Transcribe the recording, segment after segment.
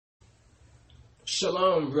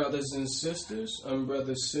Shalom, brothers and sisters. I'm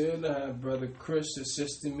Brother Sid. I have Brother Chris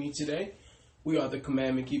assisting me today. We are the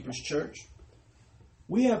Commandment Keepers Church.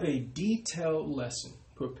 We have a detailed lesson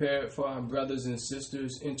prepared for our brothers and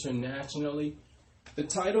sisters internationally. The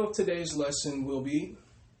title of today's lesson will be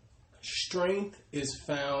Strength is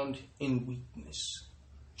Found in Weakness.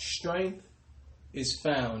 Strength is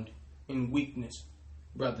found in weakness,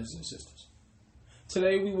 brothers and sisters.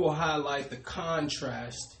 Today we will highlight the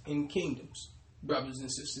contrast in kingdoms. Brothers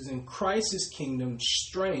and sisters, in Christ's kingdom,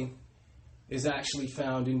 strength is actually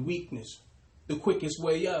found in weakness. The quickest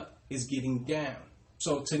way up is getting down.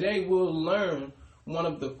 So today we'll learn one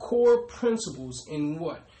of the core principles in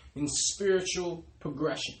what? In spiritual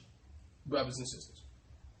progression, brothers and sisters.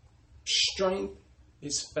 Strength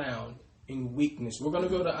is found in weakness. We're going to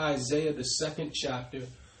go to Isaiah, the 2nd chapter.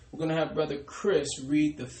 We're going to have Brother Chris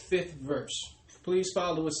read the 5th verse. Please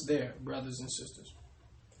follow us there, brothers and sisters.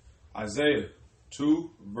 Isaiah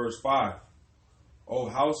 2, verse 5. O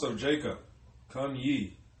house of Jacob, come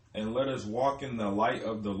ye, and let us walk in the light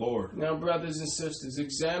of the Lord. Now, brothers and sisters,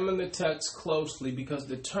 examine the text closely because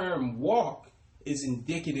the term walk is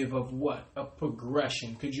indicative of what? A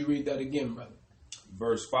progression. Could you read that again, brother?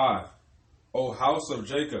 Verse 5. O house of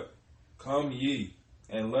Jacob, come ye,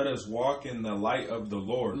 and let us walk in the light of the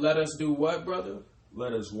Lord. Let us do what, brother?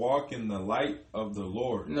 Let us walk in the light of the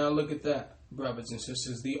Lord. Now look at that, brothers and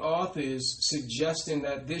sisters. The author is suggesting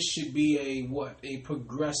that this should be a what? A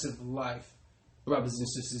progressive life, brothers and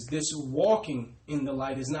sisters. This walking in the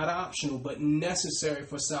light is not optional, but necessary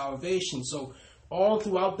for salvation. So all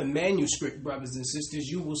throughout the manuscript, brothers and sisters,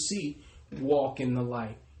 you will see walk in the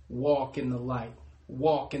light, walk in the light,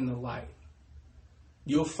 walk in the light.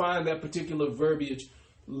 You'll find that particular verbiage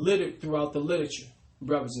littered throughout the literature,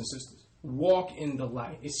 brothers and sisters. Walk in the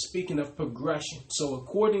light. It's speaking of progression. So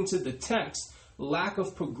according to the text, lack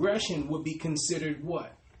of progression would be considered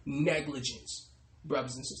what? Negligence,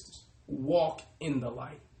 brothers and sisters. Walk in the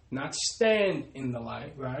light, not stand in the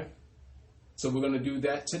light, right? So we're going to do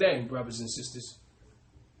that today, brothers and sisters.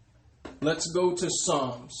 Let's go to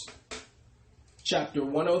Psalms chapter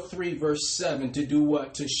 103, verse 7 to do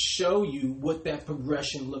what? To show you what that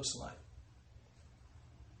progression looks like.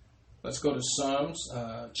 Let's go to Psalms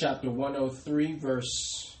chapter 103,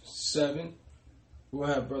 verse 7. We'll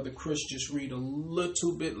have Brother Chris just read a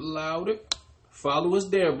little bit louder. Follow us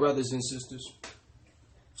there, brothers and sisters.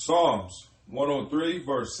 Psalms 103,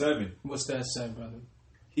 verse 7. What's that say, brother?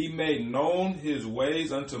 He made known his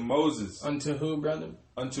ways unto Moses. Unto who, brother?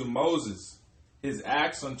 Unto Moses. His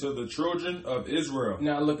acts unto the children of Israel.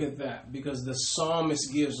 Now look at that, because the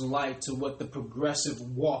psalmist gives light to what the progressive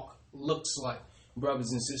walk looks like.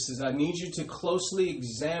 Brothers and sisters, I need you to closely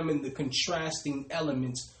examine the contrasting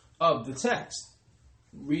elements of the text.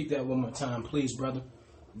 Read that one more time, please, brother.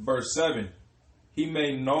 Verse 7. He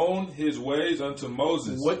made known his ways unto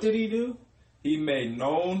Moses. What did he do? He made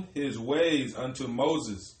known his ways unto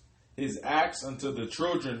Moses, his acts unto the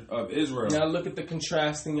children of Israel. Now look at the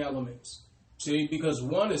contrasting elements. See, because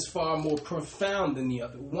one is far more profound than the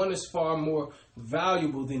other. One is far more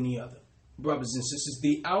valuable than the other. Brothers and sisters,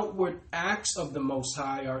 the outward acts of the Most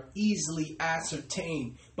High are easily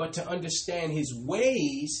ascertained, but to understand his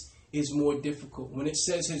ways is more difficult. When it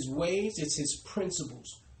says his ways, it's his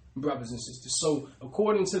principles, brothers and sisters. So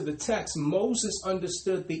according to the text, Moses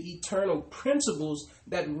understood the eternal principles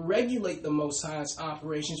that regulate the Most High's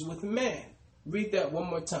operations with man. Read that one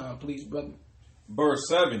more time, please, brother. Verse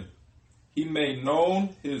 7. He made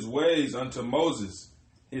known his ways unto Moses,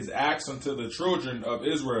 his acts unto the children of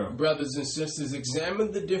Israel. Brothers and sisters,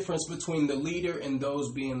 examine the difference between the leader and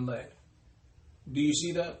those being led. Do you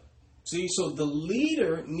see that? See, so the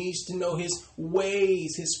leader needs to know his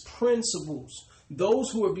ways, his principles. Those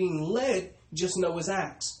who are being led just know his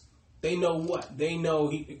acts. They know what? They know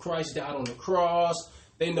Christ died on the cross.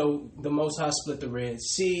 They know the Most High split the Red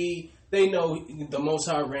Sea. They know the Most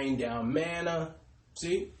High rained down manna.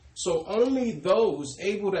 See? So only those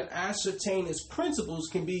able to ascertain his principles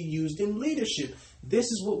can be used in leadership. This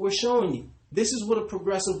is what we're showing you. This is what a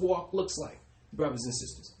progressive walk looks like, brothers and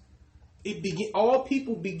sisters. All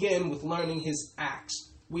people begin with learning his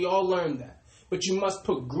acts. We all learn that. But you must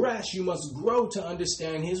progress. You must grow to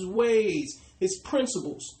understand his ways, his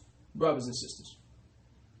principles, brothers and sisters.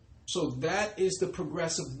 So that is the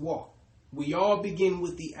progressive walk. We all begin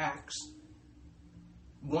with the acts.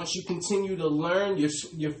 Once you continue to learn,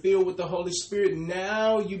 you're filled with the Holy Spirit.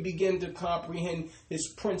 Now you begin to comprehend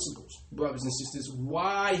his principles, brothers and sisters,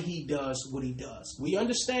 why he does what he does. We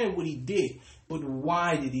understand what he did, but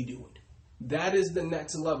why did he do it? That is the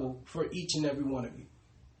next level for each and every one of you.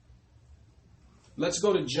 Let's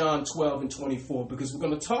go to John 12 and 24 because we're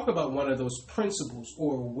going to talk about one of those principles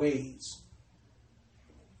or ways.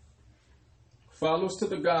 Follow us to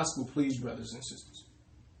the gospel, please, brothers and sisters.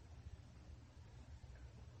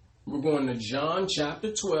 We're going to John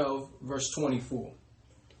chapter 12, verse 24.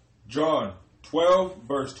 John 12,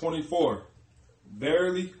 verse 24.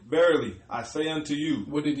 Verily, verily, I say unto you,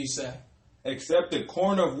 What did he say? except a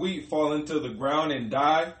corn of wheat fall into the ground and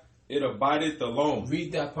die, it abideth alone.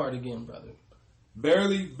 Read that part again, brother.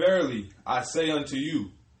 Verily, verily, I say unto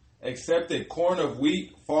you, except a corn of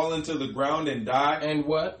wheat fall into the ground and die, And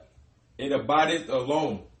what? it abideth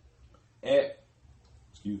alone.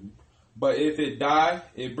 Excuse me. But if it die,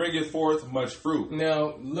 it bringeth forth much fruit.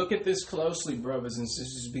 Now, look at this closely, brothers and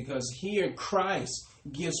sisters, because here Christ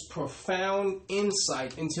gives profound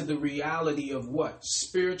insight into the reality of what?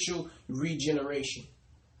 Spiritual regeneration.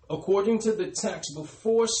 According to the text,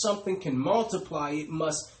 before something can multiply, it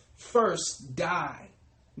must first die.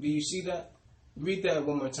 Do you see that? Read that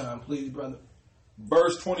one more time, please, brother.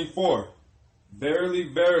 Verse 24.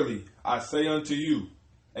 Verily, verily, I say unto you,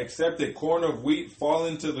 except a corn of wheat fall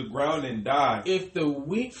into the ground and die. If the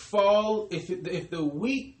wheat fall, if the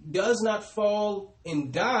wheat does not fall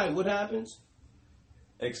and die, what happens?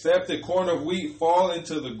 Except a corn of wheat fall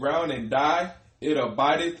into the ground and die, it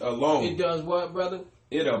abideth alone. It does what, brother?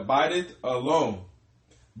 It abideth alone.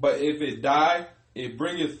 But if it die, it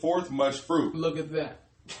bringeth forth much fruit. Look at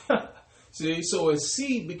that. See, so a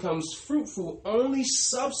seed becomes fruitful only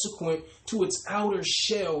subsequent to its outer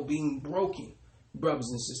shell being broken, brothers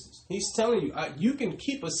and sisters. He's telling you, you can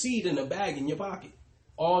keep a seed in a bag in your pocket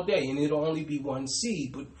all day and it'll only be one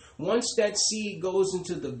seed. But once that seed goes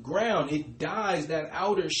into the ground, it dies. That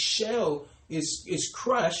outer shell is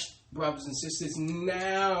crushed, brothers and sisters.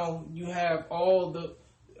 Now you have all the,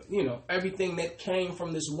 everything that came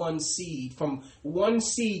from this one seed. From one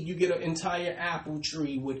seed, you get an entire apple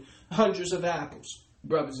tree with hundreds of apples,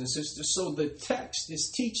 brothers and sisters. So the text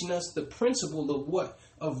is teaching us the principle of what?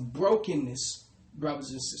 Of brokenness,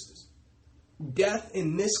 brothers and sisters. Death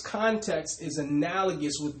in this context is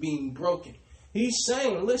analogous with being broken. He's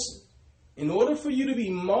saying, listen, in order for you to be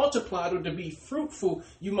multiplied or to be fruitful,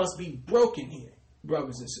 you must be broken here,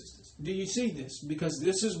 brothers and sisters. Do you see this? Because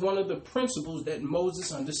this is one of the principles that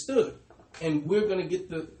Moses understood. And we're going to get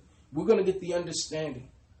the understanding,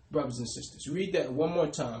 brothers and sisters. Read that one more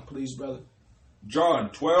time, please, brother.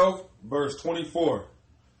 John 12, verse 24.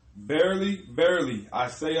 Verily, verily, I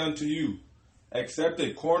say unto you, except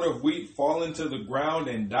a corn of wheat fall into the ground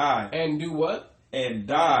and die. And do what? And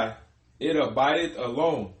die, it abideth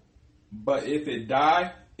alone. But if it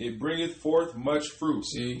die, it bringeth forth much fruit.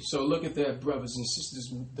 See, so look at that, brothers and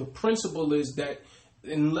sisters. The principle is that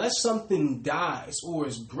unless something dies or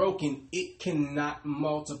is broken, it cannot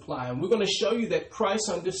multiply. And we're going to show you that Christ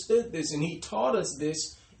understood this, and he taught us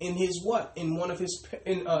this in his what? In one of his,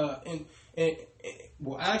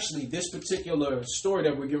 well, actually, this particular story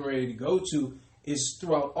that we're getting ready to go to is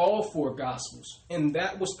throughout all four Gospels. And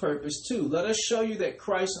that was purpose too. Let us show you that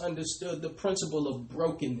Christ understood the principle of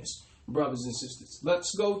brokenness, brothers and sisters.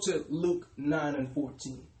 Let's go to Luke 9 and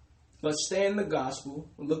 14. Let's stay in the Gospel.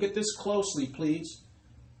 Look at this closely, please.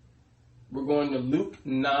 We're going to Luke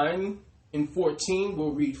 9 and 14.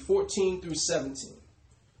 We'll read 14 through 17.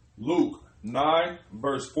 Luke 9,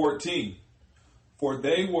 verse 14. For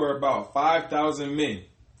they were about 5,000 men,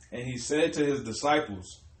 and he said to his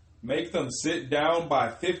disciples, make them sit down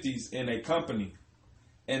by fifties in a company.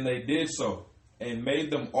 And they did so, and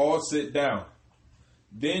made them all sit down.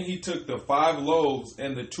 Then he took the 5 loaves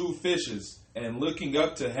and the 2 fishes, and looking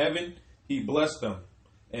up to heaven, he blessed them,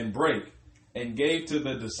 and brake, and gave to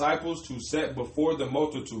the disciples to set before the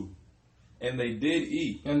multitude. And they did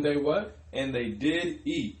eat. And they what? And they did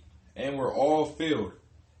eat, and were all filled.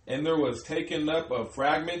 And there was taken up of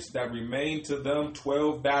fragments that remained to them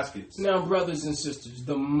 12 baskets. Now, brothers and sisters,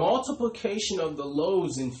 the multiplication of the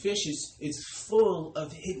loaves and fishes is full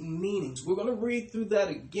of hidden meanings. We're going to read through that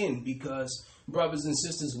again because, brothers and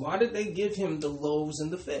sisters, why did they give him the loaves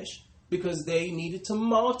and the fish? Because they needed to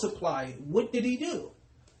multiply it. What did he do?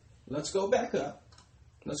 Let's go back up.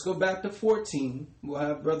 Let's go back to 14. We'll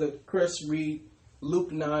have Brother Chris read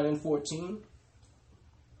Luke 9 and 14.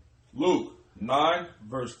 Luke 9,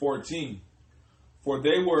 verse 14. For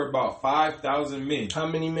they were about 5,000 men. How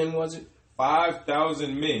many men was it?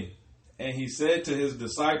 5,000 men. And he said to his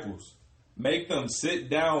disciples, make them sit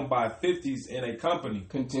down by fifties in a company.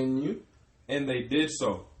 Continue. And they did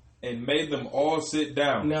so, and made them all sit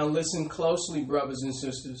down. Now listen closely, brothers and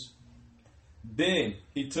sisters. Then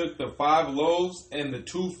he took the 5 loaves and the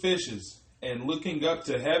 2 fishes, and looking up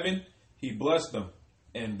to heaven, he blessed them,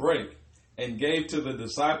 and brake, and gave to the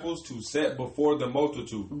disciples to set before the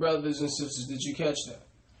multitude. Brothers and sisters, did you catch that?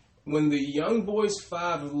 When the young boy's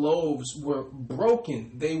 5 loaves were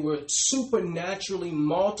broken, they were supernaturally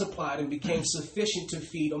multiplied and became sufficient to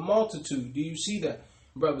feed a multitude. Do you see that,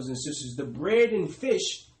 brothers and sisters? The bread and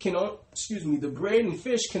fish can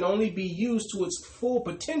only be used to its full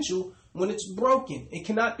potential when it's broken. It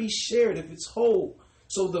cannot be shared if it's whole.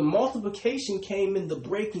 So the multiplication came in the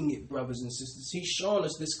breaking it, brothers and sisters. He's showing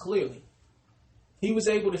us this clearly. He was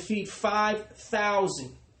able to feed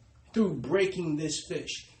 5,000 through breaking this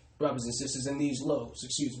fish, brothers and sisters, and these loaves,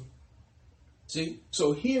 See?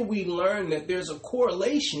 So here we learn that there's a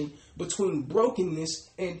correlation between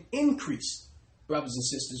brokenness and increase, brothers and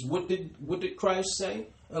sisters. What did Christ say?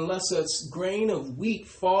 Unless a grain of wheat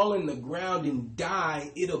fall in the ground and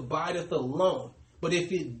die, it abideth alone. But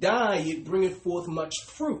if it die, it bringeth forth much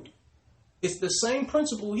fruit. It's the same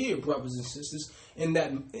principle here, brothers and sisters. And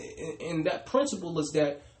that principle is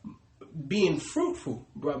that being fruitful,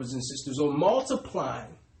 brothers and sisters, or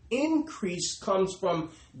multiplying, increase comes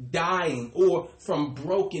from dying or from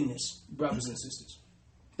brokenness, brothers and sisters.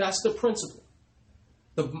 That's the principle.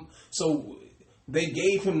 So they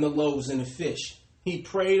gave him the loaves and the fish. He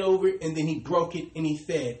prayed over it, and then he broke it, and he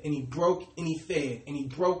fed, and he broke, and he fed, and he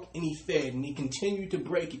broke, and he fed, and he continued to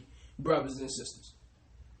break it, brothers and sisters.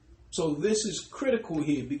 So this is critical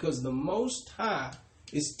here, because the Most High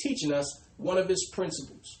is teaching us one of his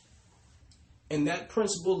principles. And that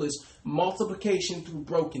principle is multiplication through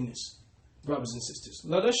brokenness, brothers and sisters.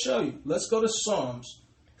 Let us show you. Let's go to Psalms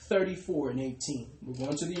 34 and 18. We're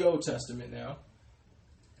going to the Old Testament now.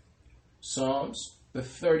 Psalms, the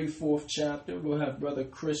 34th chapter. We'll have Brother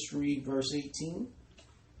Chris read verse 18.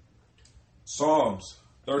 Psalms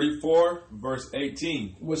 34, verse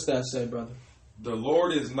 18. What's that say, brother? The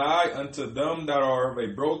Lord is nigh unto them that are of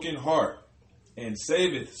a broken heart, and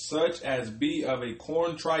saveth such as be of a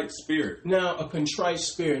contrite spirit. Now, a contrite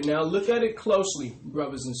spirit. Now, look at it closely,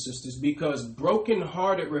 brothers and sisters, because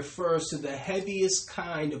brokenhearted refers to the heaviest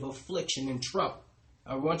kind of affliction and trouble.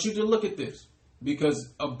 I want you to look at this,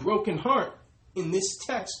 because a broken heart in this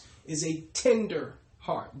text is a tender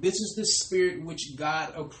heart. This is the spirit which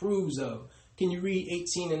God approves of. Can you read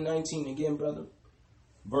 18 and 19 again, brother?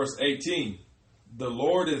 Verse 18. The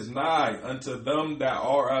Lord is nigh unto them that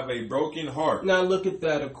are of a broken heart. Now look at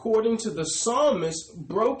that. According to the psalmist,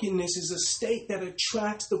 brokenness is a state that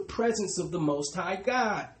attracts the presence of the Most High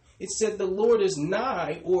God. It said the Lord is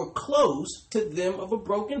nigh or close to them of a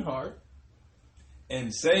broken heart,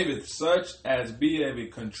 and saveth such as be of a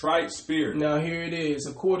contrite spirit. Now here it is.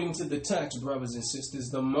 According to the text, brothers and sisters,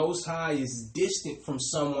 the Most High is distant from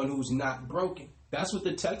someone who's not broken. That's what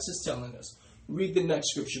the text is telling us. Read the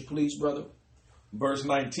next scripture, please, brother. Verse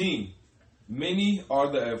 19. Many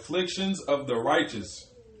are the afflictions of the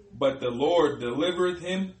righteous, but the Lord delivereth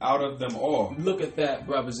him out of them all. Look at that,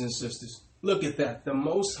 brothers and sisters. Look at that. The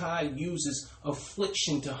Most High uses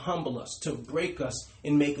affliction to humble us, to break us,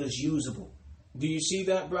 and make us usable. Do you see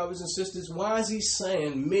that, brothers and sisters? Why is he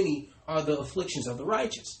saying many are the afflictions of the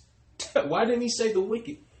righteous? Why didn't he say the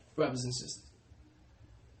wicked, brothers and sisters?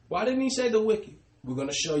 Why didn't he say the wicked? We're going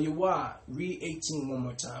to show you why. Read 18 one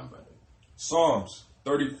more time, brother. Psalms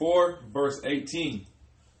 34, verse 18.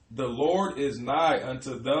 The Lord is nigh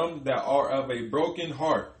unto them that are of a broken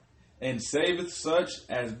heart, and saveth such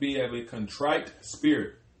as be of a contrite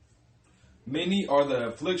spirit. Many are the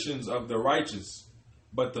afflictions of the righteous,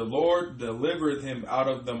 but the Lord delivereth him out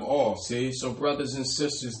of them all. See, so brothers and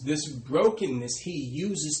sisters, this brokenness he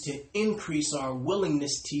uses to increase our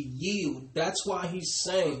willingness to yield. That's why he's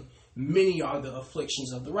saying many are the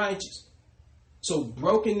afflictions of the righteous. So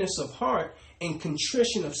brokenness of heart and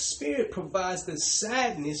contrition of spirit provides the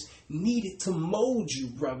sadness needed to mold you,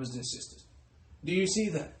 brothers and sisters. Do you see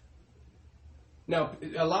that? Now,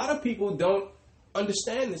 a lot of people don't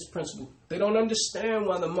understand this principle. They don't understand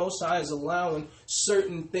why the Most High is allowing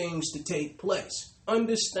certain things to take place.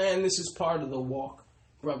 Understand this is part of the walk,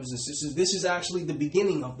 brothers and sisters. This is actually the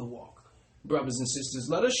beginning of the walk, brothers and sisters.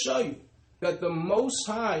 Let us show you that the Most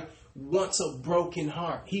High wants a broken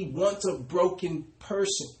heart. He wants a broken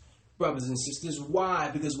person, brothers and sisters. Why?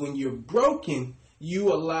 Because when you're broken,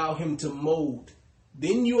 you allow him to mold.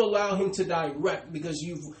 Then you allow him to direct, because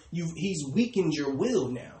he's weakened your will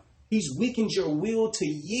now. He's weakened your will to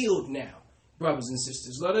yield now, brothers and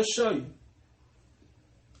sisters. Let us show you.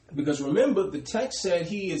 Because remember, the text said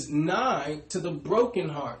he is nigh to the broken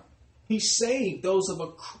heart. He saved those of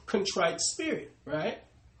a contrite spirit, right?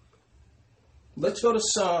 Let's go to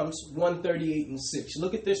Psalms 138 and 6.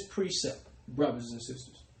 Look at this precept, brothers and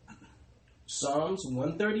sisters. Psalms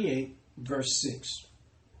 138, verse 6.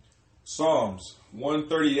 Psalms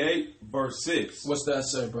 138, verse 6. What's that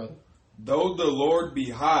say, brother? Though the Lord be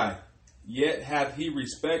high, yet hath he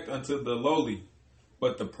respect unto the lowly,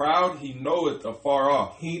 but the proud he knoweth afar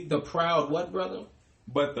off. The proud what, brother?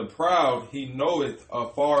 But the proud he knoweth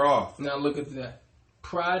afar off. Now look at that.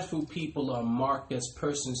 Prideful people are marked as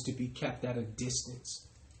persons to be kept at a distance,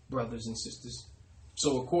 brothers and sisters.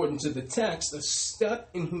 So according to the text, a step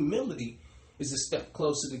in humility is a step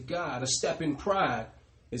closer to God. A step in pride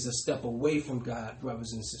is a step away from God,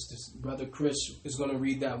 brothers and sisters. Brother Chris is going to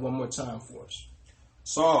read that one more time for us.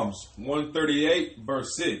 Psalms 138,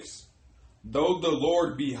 verse 6. Though the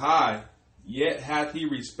Lord be high, yet hath he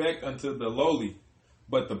respect unto the lowly,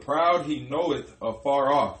 but the proud he knoweth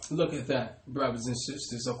afar off. Look at that, brothers and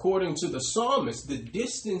sisters. According to the psalmist, the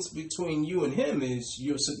distance between you and him is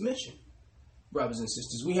your submission, brothers and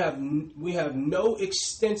sisters. We have no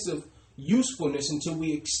extensive usefulness until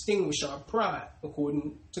we extinguish our pride,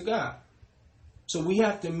 according to God. So we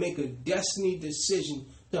have to make a destiny decision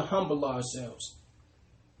to humble ourselves.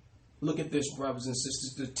 Look at this, brothers and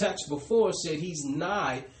sisters. The text before said he's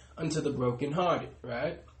nigh unto the brokenhearted,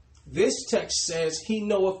 right? This text says he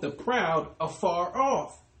knoweth the proud afar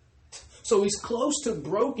off. So he's close to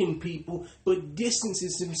broken people, but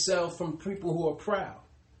distances himself from people who are proud.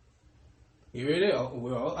 Here it is.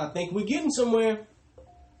 Well, I think we're getting somewhere.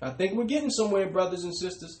 Brothers and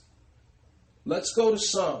sisters. Let's go to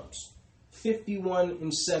Psalms 51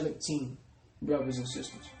 and 17, brothers and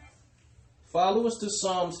sisters. Follow us to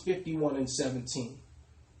Psalms 51 and 17.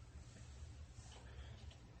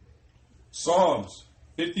 Psalms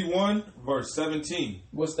 51, verse 17.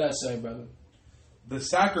 What's that say, brother? The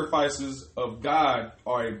sacrifices of God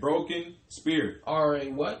are a broken spirit. Are a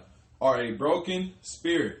what? Are a broken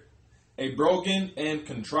spirit. A broken and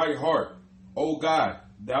contrite heart. O God,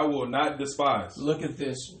 thou wilt not despise. Look at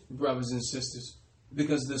this, brothers and sisters.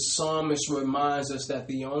 Because the psalmist reminds us that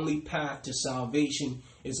the only path to salvation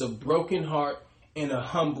is a broken heart and a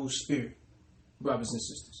humble spirit, brothers and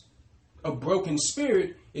sisters. A broken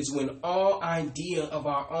spirit is when all idea of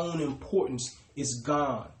our own importance is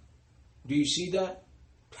gone. Do you see that?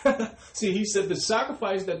 See, he said the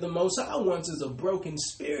sacrifice that the Most High wants is a broken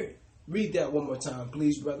spirit. Read that one more time,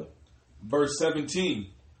 please, brother. Verse 17.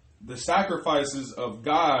 The sacrifices of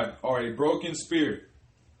God are a broken spirit,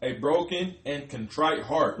 a broken and contrite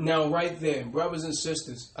heart. Now, right there, brothers and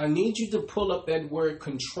sisters, I need you to pull up that word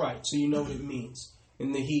contrite so you know what it means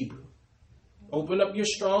in the Hebrew. Open up your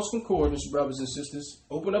Strong's Concordance, brothers and sisters.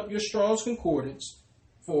 Open up your Strong's Concordance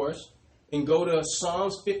for us and go to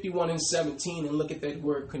Psalms 51 and 17 and look at that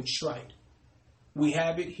word contrite. We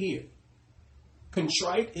have it here.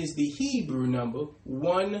 Contrite is the Hebrew number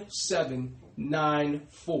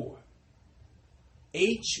 1794.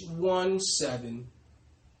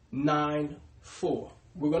 H1794.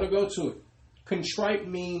 We're going to go to it. Contrite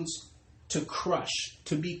means to crush,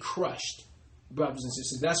 to be crushed, brothers and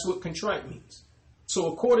sisters. That's what contrite means.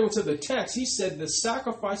 So according to the text, he said the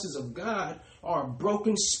sacrifices of God are a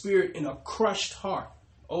broken spirit and a crushed heart.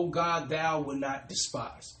 O God, thou wilt not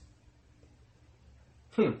despise.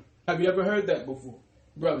 Have you ever heard that before,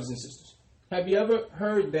 brothers and sisters? Have you ever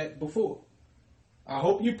heard that before? I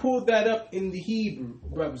hope you pulled that up in the Hebrew,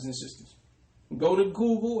 brothers and sisters. Go to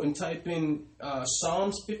Google and type in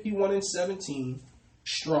Psalms 51 and 17,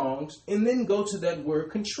 Strong's, and then go to that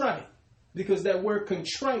word contrite. Because that word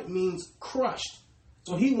contrite means crushed.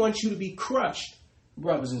 So he wants you to be crushed,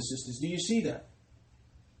 brothers and sisters. Do you see that?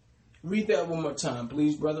 Read that one more time,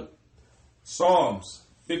 please, brother. Psalms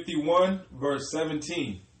 51, verse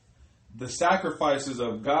 17. The sacrifices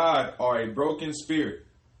of God are a broken spirit,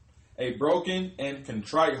 a broken and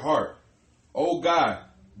contrite heart. O God,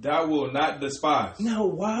 thou wilt not despise. Now,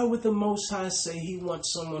 why would the Most High say he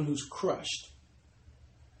wants someone who's crushed?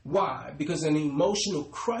 Why? Because an emotional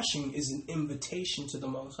crushing is an invitation to the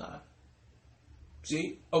Most High.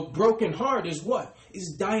 See, a broken heart is what?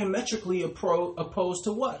 Is diametrically opposed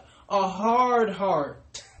to what? A hard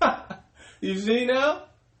heart. You see now?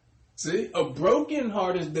 See, a broken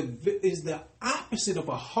heart is the opposite of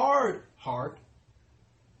a hard heart.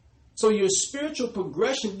 So your spiritual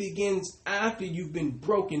progression begins after you've been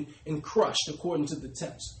broken and crushed, according to the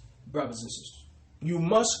text, brothers and sisters. You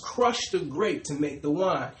must crush the grape to make the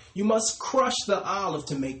wine. You must crush the olive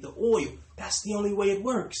to make the oil. That's the only way it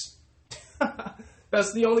works.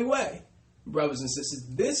 That's the only way, brothers and sisters.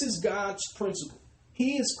 This is God's principle.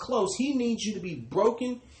 He is close. He needs you to be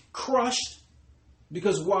broken, crushed,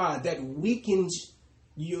 because why? That weakens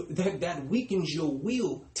that weakens your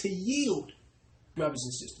will to yield, brothers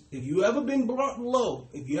and sisters. If you ever been brought low,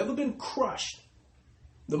 if you ever been crushed,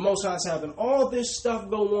 the Most High is having all this stuff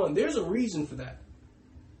go on. There's a reason for that.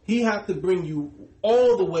 He have to bring you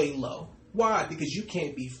all the way low. Why? Because you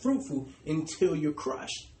can't be fruitful until you're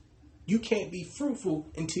crushed. You can't be fruitful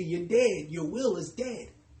until you're dead. Your will is dead.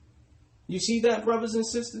 You see that, brothers and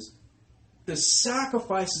sisters? The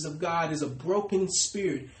sacrifices of God is a broken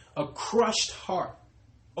spirit, a crushed heart.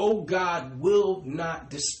 Oh, God will not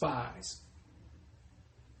despise.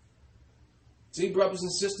 See, brothers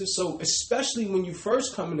and sisters, so especially when you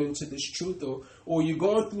first coming into this truth or you're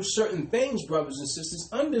going through certain things, brothers and sisters,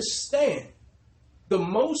 understand the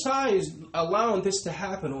Most High is allowing this to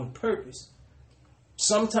happen on purpose.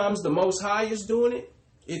 Sometimes the Most High is doing it.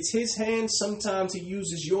 It's his hand. Sometimes he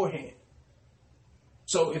uses your hand.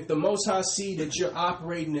 So if the Most High see that you're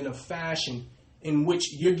operating in a fashion in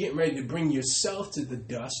which you're getting ready to bring yourself to the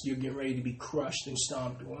dust, you're getting ready to be crushed and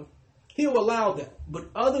stomped on, he'll allow that. But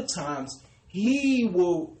other times, he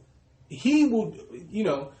will,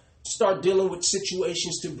 start dealing with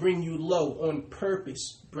situations to bring you low on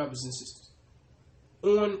purpose, brothers and sisters.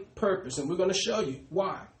 On purpose. And we're going to show you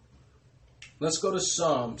why. Let's go to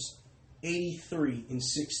Psalms 83 and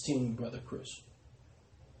 16, Brother Chris.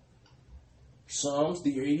 Psalms,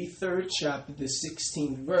 the 83rd chapter, the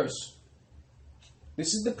 16th verse.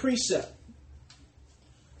 This is the precept.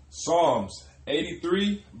 Psalms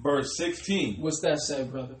 83, verse 16. What's that say,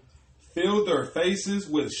 brother? Fill their faces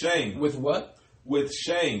with shame. With what? With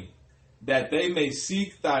shame, that they may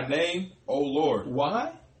seek thy name, O Lord.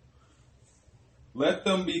 Why? Let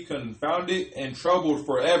them be confounded and troubled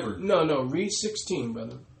forever. No, read 16,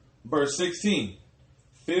 brother. Verse 16.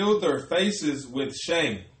 Fill their faces with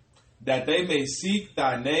shame, that they may seek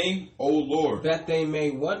thy name, O Lord. That they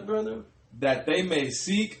may what, brother? That they may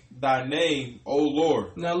seek thy name, O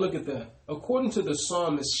Lord. Now look at that. According to the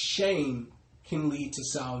psalmist, shame can lead to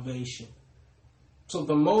salvation. So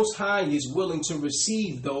the Most High is willing to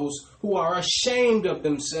receive those who are ashamed of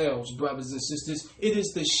themselves, brothers and sisters. It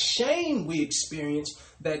is the shame we experience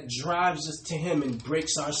that drives us to him and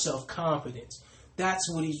breaks our self-confidence. That's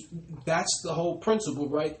the whole principle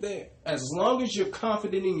right there. As long as you're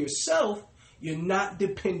confident in yourself, you're not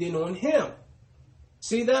dependent on him.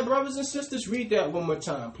 See that, brothers and sisters? Read that one more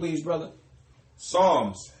time, please, brother.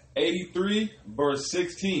 Psalms 83, verse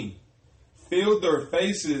 16. Fill their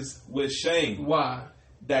faces with shame. Why?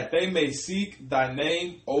 That they may seek thy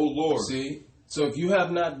name, O Lord. See? So if you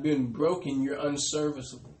have not been broken, you're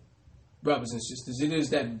unserviceable. Brothers and sisters, it is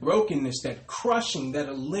that brokenness, that crushing that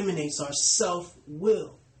eliminates our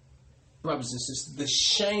self-will. Brothers and sisters, the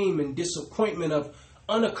shame and disappointment of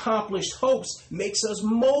unaccomplished hopes makes us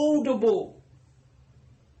moldable.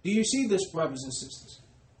 Do you see this, brothers and sisters?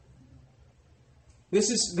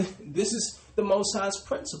 This is the Most High's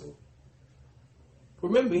principle.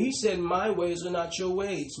 Remember, he said, my ways are not your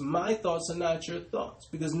ways. My thoughts are not your thoughts.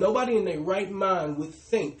 Because nobody in their right mind would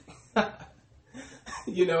think, that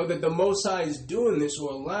the Most High is doing this or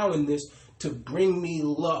allowing this to bring me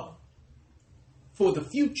low for the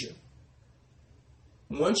future.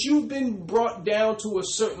 Once you've been brought down to a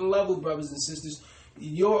certain level, brothers and sisters,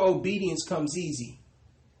 your obedience comes easy.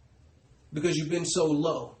 Because you've been so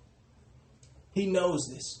low. He knows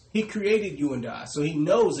this. He created you and I, so he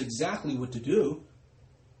knows exactly what to do.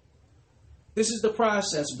 This is the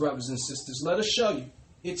process, brothers and sisters. Let us show you.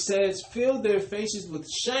 It says, fill their faces with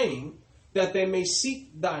shame, that they may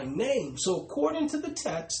seek thy name. So according to the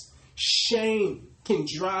text, shame can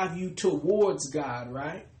drive you towards God,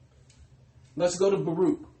 right? Let's go to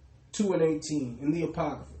Baruch 2 and 18 in the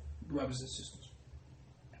Apocrypha, brothers and sisters.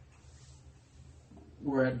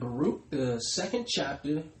 We're at Baruch, the second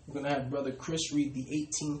chapter. We're going to have Brother Chris read the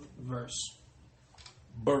 18th verse.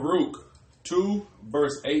 Baruch 2,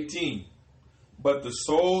 verse 18. But the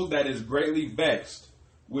soul that is greatly vexed,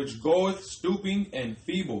 which goeth stooping and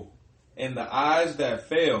feeble, and the eyes that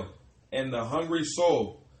fail, and the hungry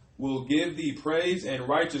soul, will give thee praise and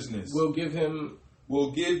righteousness. Will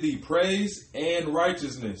give thee praise and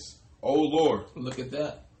righteousness, O Lord. Look at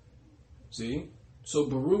that. See? So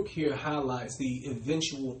Baruch here highlights the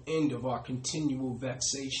eventual end of our continual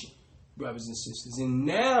vexation, brothers and sisters. And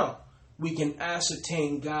now we can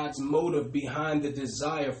ascertain God's motive behind the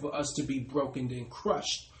desire for us to be broken and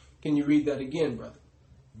crushed. Can you read that again, brother?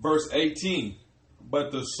 Verse 18.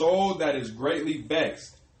 But the soul that is greatly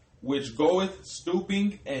vexed, which goeth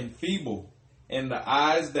stooping and feeble, and the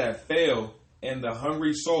eyes that fail, and the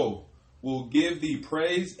hungry soul, will give thee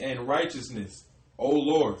praise and righteousness, O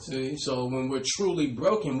Lord. See, so when we're truly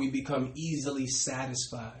broken, we become easily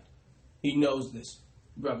satisfied. He knows this,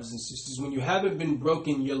 brothers and sisters. When you haven't been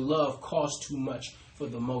broken, your love costs too much for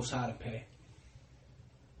the Most High to pay.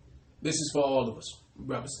 This is for all of us,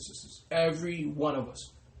 brothers and sisters. Every one of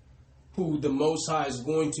us. who the Most High is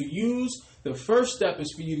going to use, the first step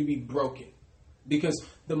is for you to be broken. Because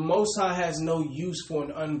the Most High has no use for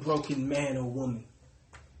an unbroken man or woman.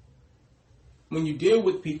 When you deal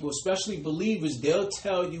with people, especially believers, they'll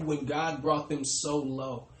tell you when God brought them so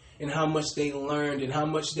low and how much they learned and how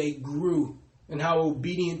much they grew and how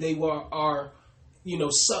obedient they are,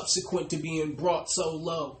 subsequent to being brought so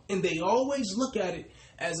low. And they always look at it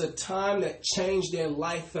as a time that changed their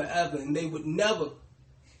life forever, and they would never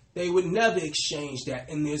exchange that.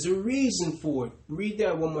 And there's a reason for it. Read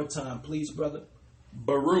that one more time, please, brother.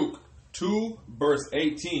 Baruch 2, verse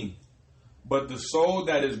 18. But the soul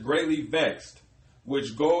that is greatly vexed,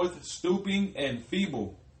 which goeth stooping and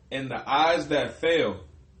feeble, and the eyes that fail,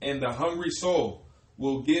 and the hungry soul,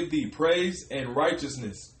 will give thee praise and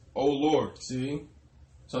righteousness, O Lord. See?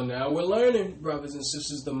 So now we're learning, brothers and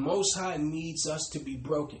sisters, the Most High needs us to be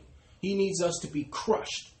broken. He needs us to be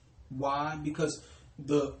crushed. Why? Because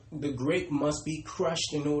the grape must be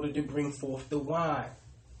crushed in order to bring forth the wine.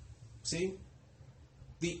 See?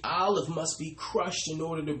 The olive must be crushed in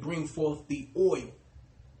order to bring forth the oil.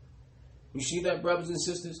 You see that, brothers and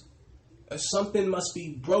sisters? Something must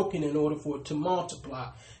be broken in order for it to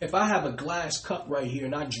multiply. If I have a glass cup right here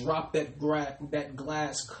and I drop that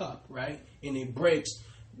glass cup, right, and it breaks,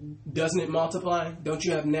 doesn't it multiply? Don't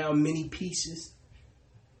you have now many pieces?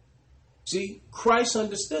 See, Christ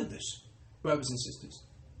understood this, brothers and sisters.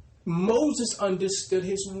 Moses understood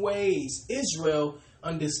his ways. Israel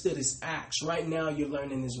understood his acts. Right now you're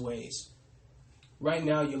learning his ways. Right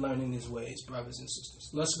now you're learning his ways, brothers and sisters.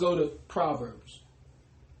 Let's go to Proverbs.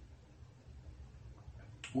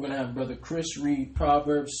 We're going to have Brother Chris read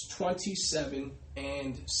Proverbs 27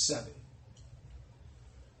 and 7.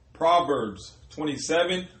 Proverbs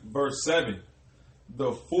 27, verse 7.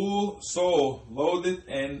 The full soul loatheth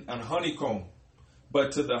an honeycomb,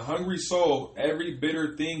 but to the hungry soul every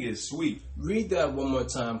bitter thing is sweet. Read that one more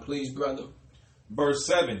time, please, brother. Verse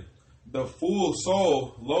 7. The full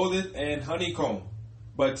soul loatheth an honeycomb,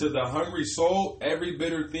 but to the hungry soul every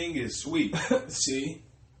bitter thing is sweet. See?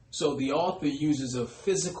 So the author uses a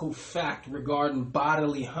physical fact regarding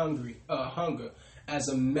bodily hunger as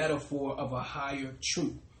a metaphor of a higher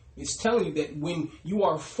truth. It's telling you that when you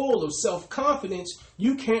are full of self-confidence,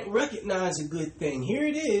 you can't recognize a good thing. Here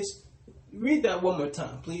it is. Read that one more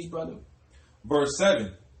time, please, brother. Verse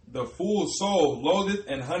 7. The full soul loatheth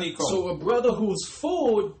an honeycomb. So a brother who's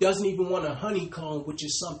full doesn't even want a honeycomb, which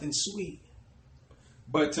is something sweet.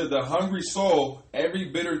 But to the hungry soul, every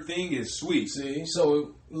bitter thing is sweet. See,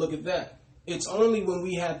 so look at that. It's only when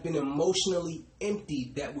we have been emotionally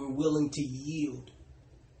emptied that we're willing to yield,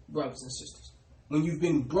 brothers and sisters. When you've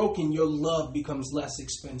been broken, your love becomes less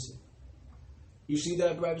expensive. You see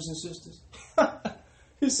that, brothers and sisters?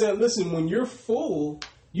 He said, listen, when you're full,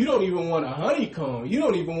 you don't even want a honeycomb. You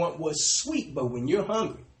don't even want what's sweet. But when you're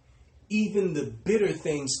hungry, even the bitter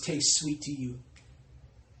things taste sweet to you.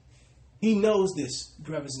 He knows this,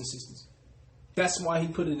 brothers and sisters. That's why he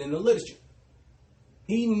put it in the literature.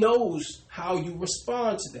 He knows how you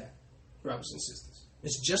respond to that, brothers and sisters.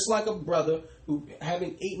 It's just like a brother who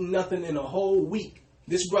haven't eaten nothing in a whole week.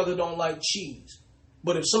 This brother don't like cheese.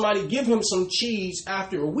 But if somebody give him some cheese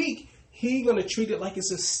after a week, he's going to treat it like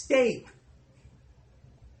it's a steak.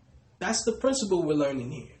 That's the principle we're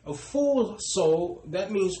learning here. A full soul,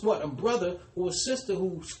 that means what? A brother or a sister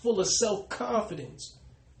who's full of self-confidence.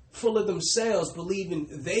 Full of themselves, believing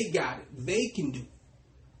they got it, they can do it.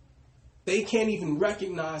 They can't even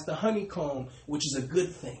recognize the honeycomb, which is a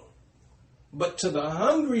good thing. But to the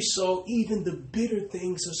hungry soul, even the bitter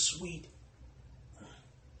things are sweet.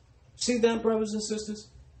 See that, brothers and sisters?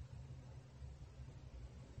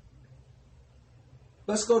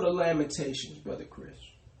 Let's go to Lamentations, Brother Chris.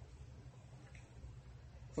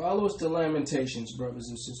 Follow us to Lamentations, brothers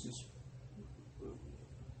and sisters.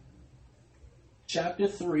 Chapter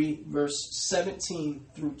 3, verse 17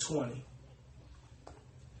 through 20.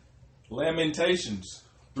 Lamentations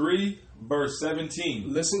 3, verse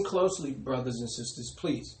 17. Listen closely, brothers and sisters,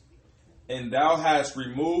 please. And thou hast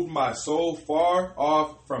removed my soul far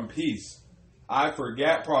off from peace. I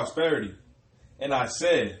forgat prosperity. And I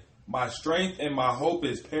said, my strength and my hope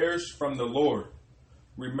is perished from the Lord.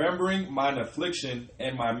 Remembering mine affliction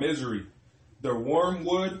and my misery, the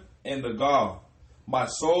wormwood and the gall. My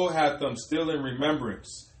soul hath them still in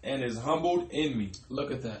remembrance, and is humbled in me.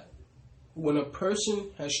 Look at that. When a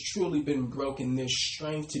person has truly been broken, their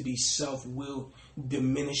strength to be self-willed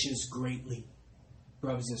diminishes greatly,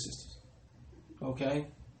 brothers and sisters. Okay?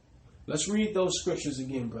 Let's read those scriptures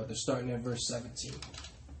again, brother, starting at verse 17.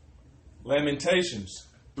 Lamentations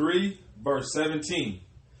 3, verse 17.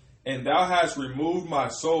 And thou hast removed my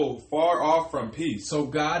soul far off from peace. So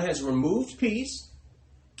God has removed peace.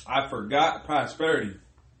 I forgot prosperity.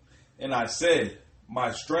 And I said,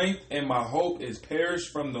 my strength and my hope is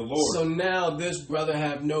perished from the Lord. So now this brother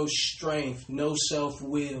have no strength, no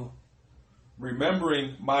self-will.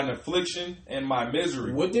 Remembering mine affliction and my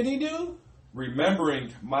misery. What did he do?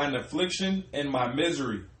 Remembering mine affliction and my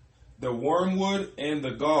misery, the wormwood and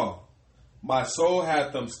the gall. My soul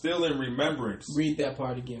hath them still in remembrance. Read that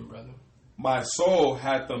part again, brother. My soul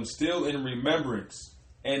hath them still in remembrance,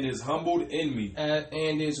 and is humbled in me.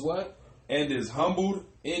 And is what? And is humbled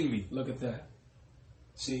in me. Look at that.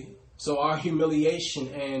 See? So our humiliation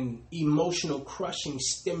and emotional crushing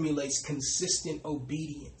stimulates consistent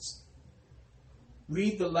obedience.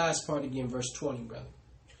 Read the last part again, verse 20, brother.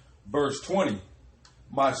 Verse 20.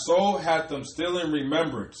 My soul hath them still in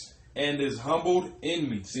remembrance, and is humbled in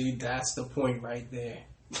me. See, that's the point right there.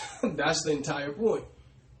 That's the entire point.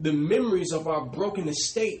 The memories of our broken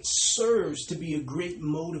estate serves to be a great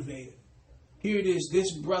motivator. Here it is,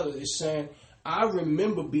 this brother is saying, I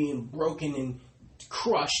remember being broken and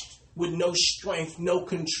crushed with no strength, no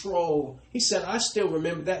control. He said, I still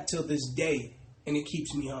remember that till this day, and it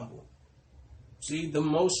keeps me humble. See, the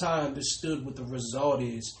Most High understood what the result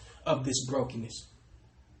is of this brokenness.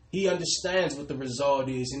 He understands what the result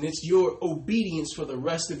is, and it's your obedience for the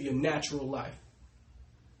rest of your natural life.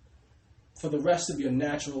 For the rest of your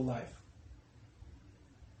natural life.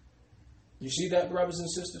 You see that, brothers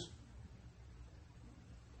and sisters?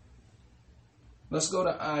 Let's go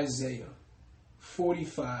to Isaiah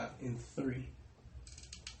 45:3.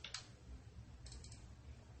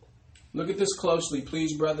 Look at this closely,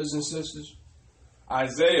 please, brothers and sisters.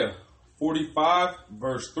 Isaiah 45,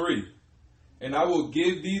 verse 3. And I will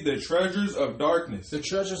give thee the treasures of darkness. The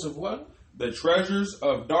treasures of what? The treasures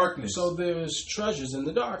of darkness. So there's treasures in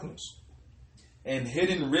the darkness. And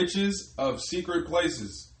hidden riches of secret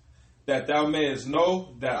places, that thou mayest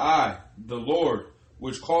know that I, the Lord,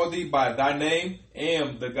 which called thee by thy name,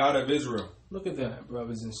 am the God of Israel. Look at that,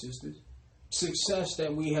 brothers and sisters. Success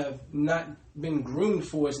that we have not been groomed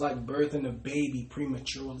for is like birthing a baby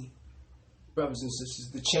prematurely. Brothers and sisters,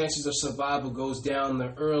 the chances of survival goes down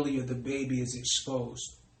the earlier the baby is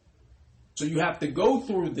exposed. So you have to go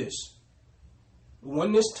through this.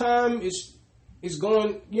 When this time is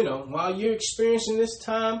going, while you're experiencing this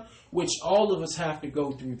time, which all of us have to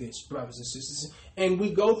go through this, brothers and sisters, and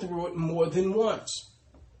we go through it more than once.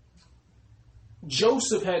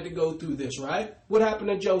 Joseph had to go through this, right? What happened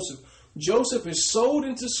to Joseph? Joseph is sold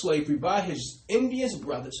into slavery by his envious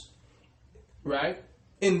brothers, right?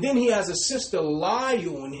 And then he has a sister lie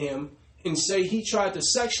on him and say he tried to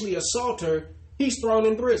sexually assault her. He's thrown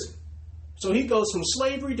in prison. So he goes from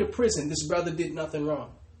slavery to prison. This brother did nothing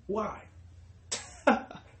wrong. Why?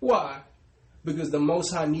 Why? Because the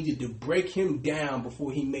Most High needed to break him down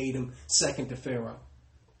before he made him second to Pharaoh.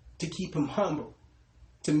 To keep him humble.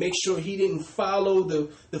 To make sure he didn't follow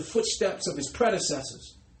the footsteps of his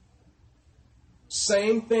predecessors.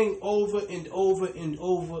 Same thing over and over and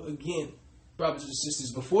over again. Brothers and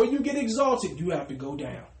sisters, before you get exalted, you have to go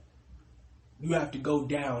down. You have to go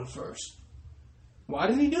down first. Why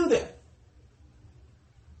did he do that?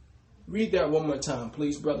 Read that one more time,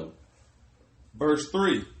 please, brother. Verse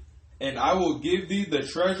 3. And I will give thee the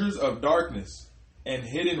treasures of darkness, and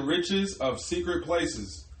hidden riches of secret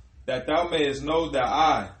places, that thou mayest know that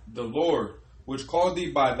I, the Lord, which called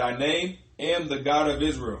thee by thy name, am the God of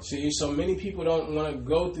Israel. See, so many people don't want to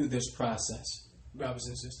go through this process, brothers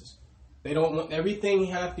and sisters. They don't want everything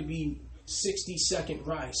have to be 60-second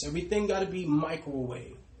rice. Everything got to be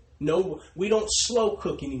microwave. No, we don't slow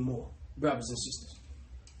cook anymore, brothers and sisters.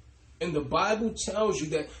 And the Bible tells you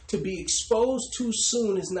that to be exposed too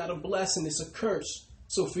soon is not a blessing; it's a curse.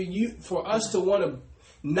 So for us to want to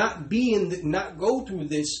not go through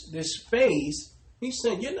this phase, he's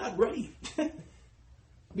saying you're not ready.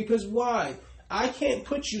 Because why? I can't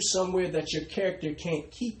put you somewhere that your character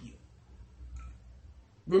can't keep you.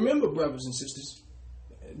 Remember, brothers and sisters,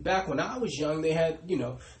 back when I was young, they had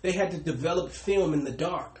to develop film in the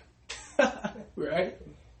dark. Right?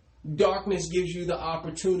 Darkness gives you the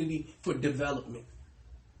opportunity for development,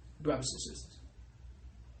 brothers and sisters.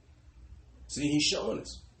 See, he's showing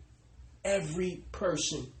us. Every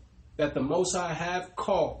person that the Most High have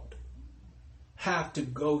called have to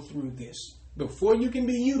go through this. Before you can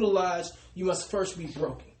be utilized, you must first be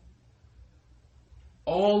broken.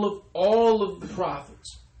 All of the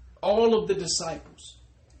prophets, all of the disciples,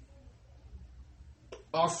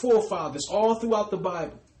 our forefathers, all throughout the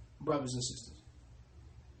Bible, brothers and sisters,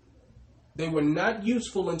 they were not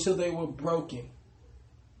useful until they were broken,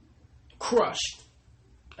 crushed,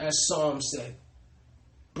 as Psalm said.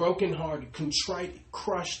 brokenhearted, contrite,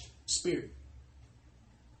 crushed spirit.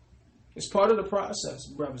 It's part of the process,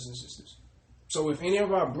 brothers and sisters. So if any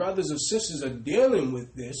of our brothers or sisters are dealing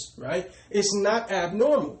with this, right, it's not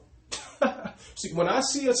abnormal. See, when I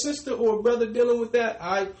see a sister or a brother dealing with that,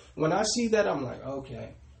 when I see that, I'm like,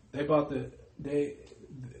 okay, they about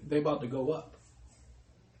to go up.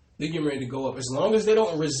 They're getting ready to go up. As long as they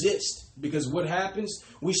don't resist, because what happens,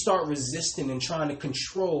 we start resisting and trying to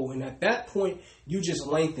control, and at that point, you just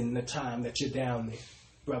lengthen the time that you're down there,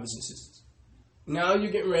 brothers and sisters. Now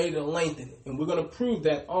you're getting ready to lengthen it, and we're going to prove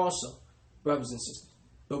that also, brothers and sisters.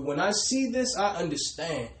 But when I see this, I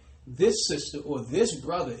understand this sister or this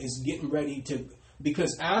brother is getting ready to,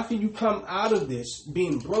 because after you come out of this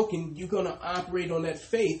being broken, you're going to operate on that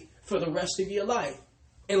faith for the rest of your life.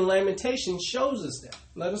 And Lamentations shows us that.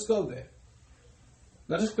 Let us go there.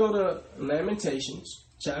 Let us go to Lamentations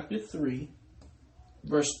chapter 3,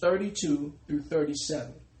 verse 32 through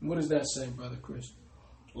 37. What does that say, Brother Chris?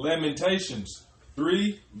 Lamentations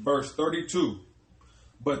 3, verse 32.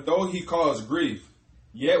 But though he cause grief,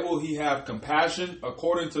 yet will he have compassion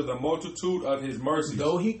according to the multitude of his mercies.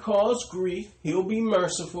 Though he cause grief, he'll be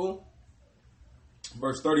merciful.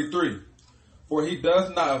 Verse 33. For he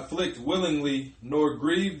does not afflict willingly, nor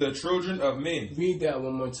grieve the children of men. Read that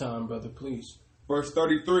one more time, brother, please. Verse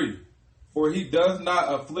 33. For he does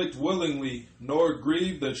not afflict willingly, nor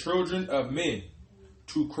grieve the children of men,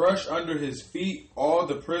 to crush under his feet all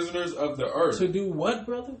the prisoners of the earth. To do what,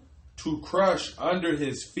 brother? To crush under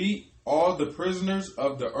his feet all the prisoners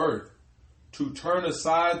of the earth, to turn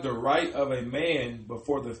aside the right of a man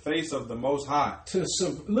before the face of the Most High.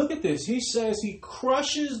 Look at this. He says he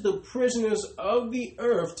crushes the prisoners of the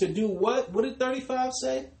earth to do what? What did 35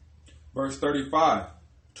 say? Verse 35.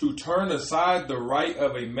 To turn aside the right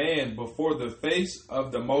of a man before the face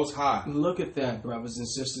of the Most High. Look at that, brothers and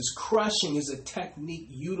sisters. Crushing is a technique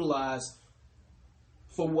utilized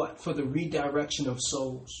for what? For the redirection of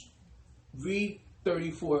souls. Read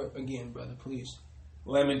 34 again, brother, please.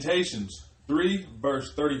 Lamentations 3,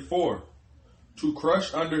 verse 34. To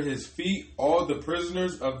crush under his feet all the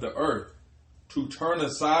prisoners of the earth, to turn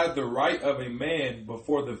aside the right of a man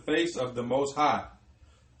before the face of the Most High,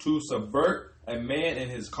 to subvert a man in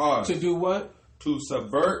his cause. To do what? To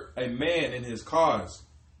subvert a man in his cause.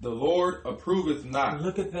 The Lord approveth not.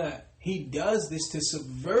 Look at that. He does this to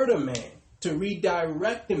subvert a man, to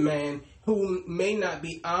redirect a man who may not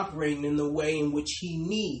be operating in the way in which he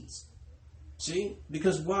needs. See?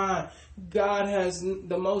 Because why?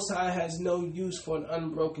 The Most High has no use for an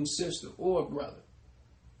unbroken sister or brother,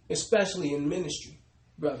 especially in ministry,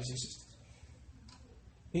 brothers and sisters.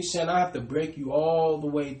 He said, I have to break you all the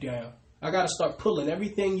way down. I got to start pulling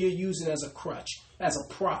everything you're using as a crutch, as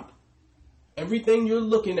a prop. Everything you're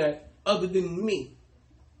looking at other than me.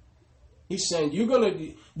 He's saying, you're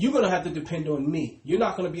gonna have to depend on me. You're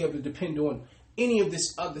not going to be able to depend on any of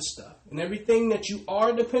this other stuff. And everything that you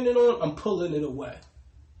are dependent on, I'm pulling it away.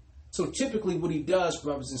 So typically what he does,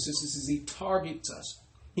 brothers and sisters, is he targets us.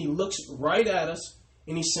 He looks right at us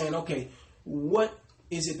and he's saying, okay, what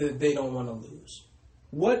is it that they don't want to lose?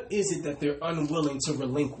 What is it that they're unwilling to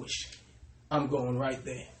relinquish? I'm going right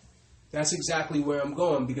there. That's exactly where I'm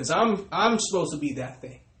going, because I'm supposed to be that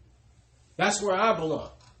thing. That's where I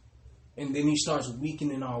belong. And then he starts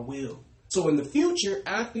weakening our will. So in the future,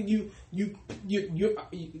 after you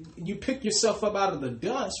pick yourself up out of the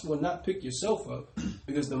dust, well, not pick yourself up,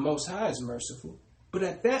 because the Most High is merciful. But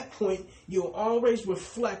at that point, you'll always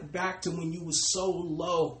reflect back to when you were so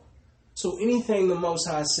low. So anything the Most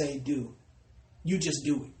High say do, you just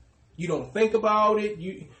do it. You don't think about it.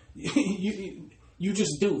 You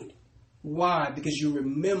just do it. Why? Because you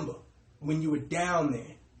remember when you were down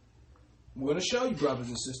there. We're going to show you, brothers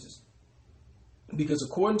and sisters. Because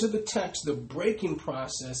according to the text, the breaking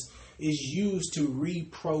process is used to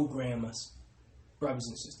reprogram us, brothers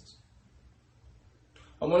and sisters.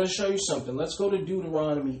 I want to show you something. Let's go to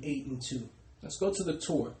Deuteronomy 8 and 2. Let's go to the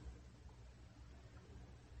Torah.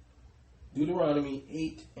 Deuteronomy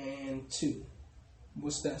 8 and 2.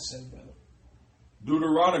 What's that say, brother?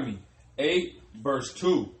 Deuteronomy 8, verse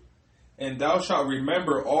 2. And thou shalt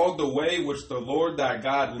remember all the way which the Lord thy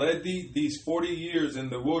God led thee these 40 years in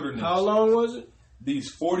the wilderness. How long was it?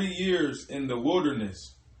 These 40 years in the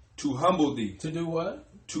wilderness, to humble thee. To do what?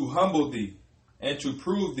 To humble thee, and to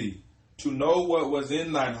prove thee, to know what was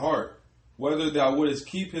in thine heart, whether thou wouldest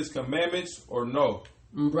keep his commandments or no.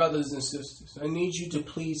 Brothers and sisters, I need you to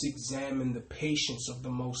please examine the patience of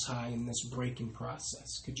the Most High in this breaking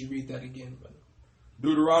process. Could you read that again, brother?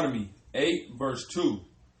 Deuteronomy 8, verse 2.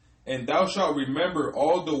 And thou shalt remember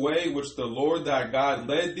all the way which the Lord thy God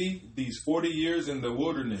led thee these 40 years in the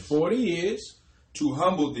wilderness. 40 years. to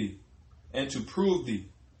humble thee, and to prove thee,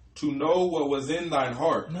 to know what was in thine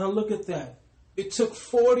heart. Now look at that. It took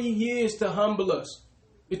 40 years to humble us.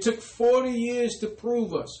 It took 40 years to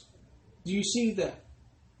prove us. Do you see that?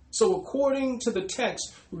 So according to the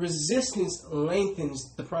text, resistance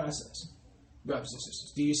lengthens the process. Brothers and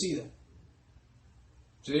sisters, do you see that?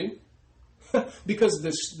 See? Because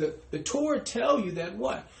the Torah tell you that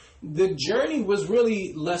what? The journey was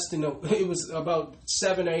really it was about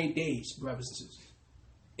 7 or 8 days, brothers and sisters.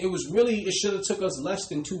 It should have took us less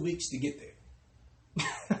than 2 weeks to get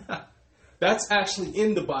there. That's actually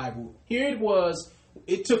in the Bible. Here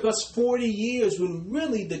it took us 40 years when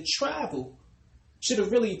really the travel should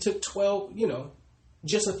have really took 12,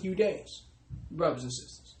 just a few days, brothers and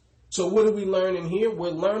sisters. So what are we learning here?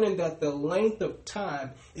 We're learning that the length of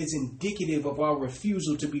time is indicative of our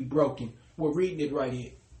refusal to be broken. We're reading it right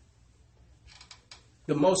here.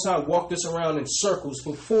 The Most High walked us around in circles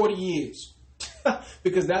for 40 years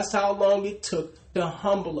because that's how long it took to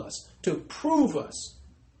humble us, to prove us.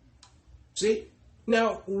 See?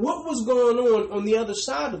 Now, what was going on the other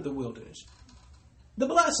side of the wilderness? The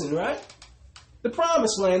blessing, right? The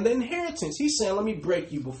promised land, the inheritance. He's saying, let me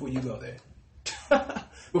break you before you go there.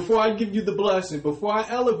 Before I give you the blessing, before I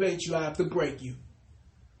elevate you, I have to break you.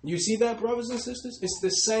 You see that, brothers and sisters? It's the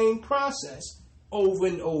same process over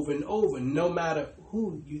and over and over, no matter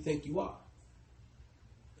who you think you are.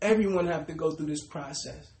 Everyone have to go through this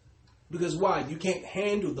process. Because why? You can't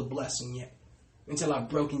handle the blessing yet until I've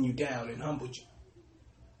broken you down and humbled you.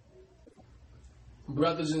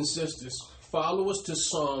 Brothers and sisters, follow us to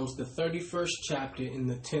Psalms, the 31st chapter in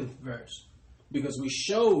the 10th verse. Because we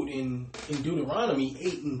showed in Deuteronomy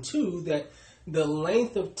 8:2 that the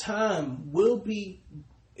length of time will be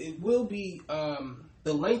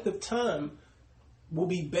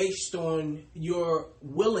based on your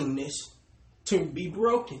willingness to be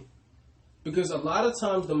broken. Because a lot of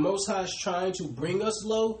times the Most High is trying to bring us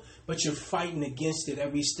low, but you're fighting against it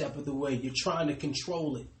every step of the way. You're trying to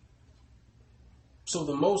control it. So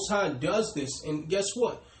the Most High does this, and guess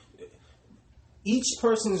what? Each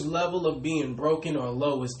person's level of being broken or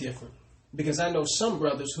low is different. Because I know some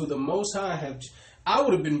brothers who the Most High I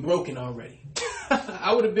would have been broken already.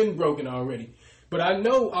 I would have been broken already. But I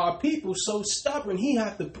know our people so stubborn, he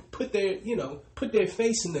have to put their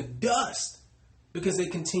face in the dust because they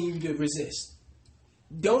continue to resist.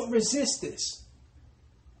 Don't resist this.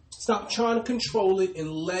 Stop trying to control it and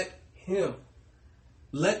let him.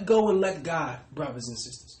 Let go and let God, brothers and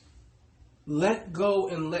sisters. Let go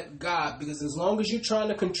and let God, because as long as you're trying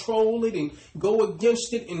to control it and go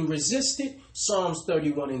against it and resist it, Psalms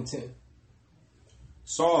 31:10.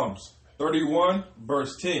 Psalms 31,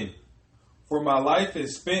 verse 10. For my life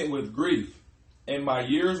is spent with grief, and my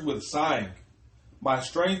years with sighing. My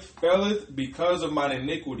strength faileth because of mine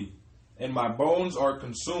iniquity, and my bones are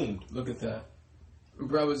consumed. Look at that.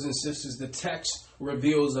 Brothers and sisters, the text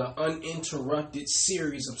reveals an uninterrupted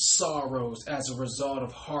series of sorrows as a result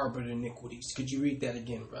of harbored iniquities. Could you read that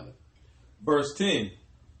again, brother? Verse 10.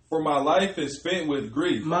 For my life is spent with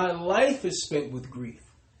grief. My life is spent with grief.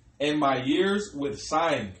 And my years with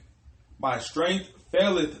sighing. My strength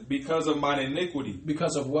faileth because of mine iniquity.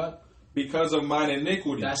 Because of what? Because of mine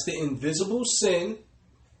iniquity. That's the invisible sin.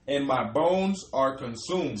 And my bones are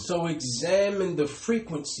consumed. So examine the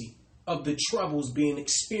frequency of the troubles being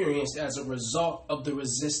experienced as a result of the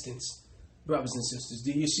resistance. Brothers and sisters,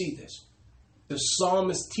 do you see this? The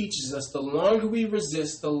psalmist teaches us the longer we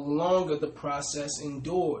resist, the longer the process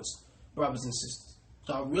endures. Brothers and sisters.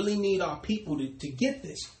 So I really need our people to get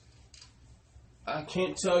this. I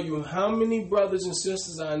can't tell you how many brothers and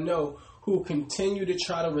sisters I know who continue to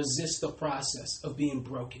try to resist the process of being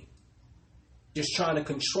broken. Just trying to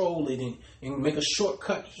control it and make a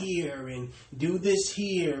shortcut here and do this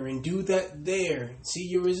here and do that there. See,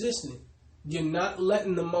 you're resisting it. You're not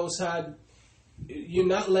letting the Most High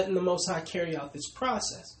carry out this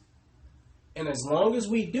process. And as long as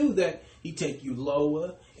we do that, he take you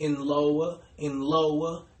lower and lower and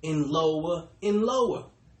lower and lower and lower.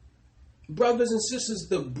 Brothers and sisters,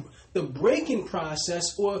 the breaking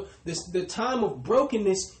process or the time of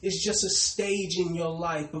brokenness is just a stage in your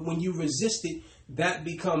life. But when you resist it, that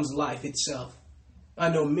becomes life itself. I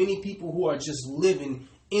know many people who are just living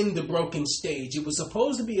in the broken stage. It was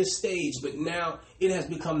supposed to be a stage, but now it has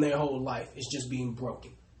become their whole life. It's just being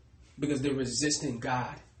broken because they're resisting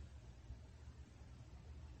God.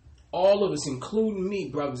 All of us, including me,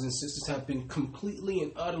 brothers and sisters, have been completely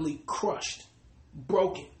and utterly crushed,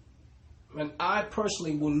 broken. And I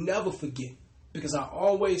personally will never forget because I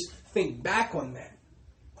always think back on that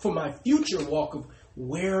for my future walk of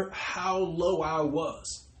how low I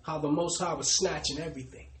was, how the Most High was snatching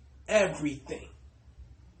everything.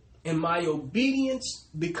 And my obedience,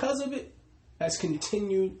 because of it, has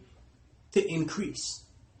continued to increase.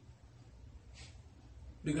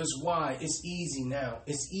 Because why? It's easy now.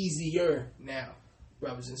 It's easier now,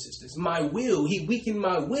 brothers and sisters. My will, he weakened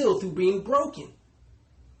my will through being broken.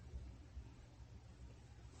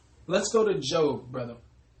 Let's go to Job, brother.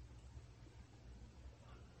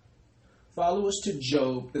 Follow us to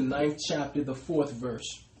Job, the 9th chapter, the 4th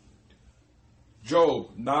verse.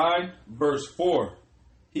 Job 9, verse 4.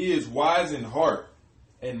 He is wise in heart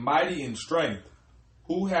and mighty in strength,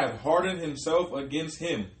 who hath hardened himself against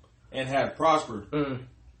him and have prospered.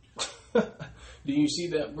 Do you see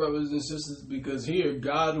that, brothers and sisters? Because here,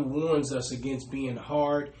 God warns us against being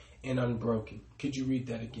hard and unbroken. Could you read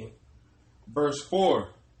that again? Verse 4.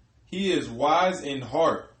 He is wise in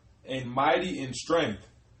heart and mighty in strength,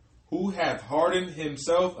 who hath hardened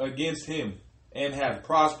himself against him and have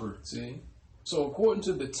prospered. See? So according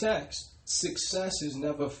to the text, success is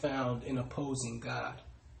never found in opposing God,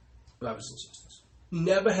 brothers and sisters.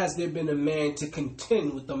 Never has there been a man to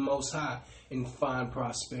contend with the Most High and find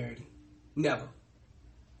prosperity. Never.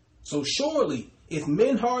 So surely, if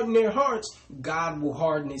men harden their hearts, God will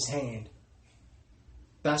harden his hand.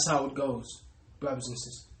 That's how it goes, brothers and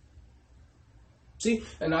sisters. See,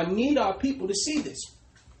 and I need our people to see this,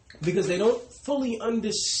 because they don't fully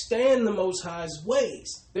understand the Most High's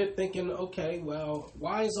ways. They're thinking, okay, well,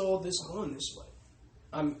 why is all this going this way?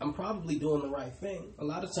 I'm probably doing the right thing. A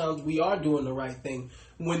lot of times we are doing the right thing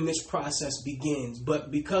when this process begins.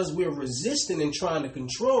 But because we're resisting and trying to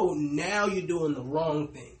control, now you're doing the wrong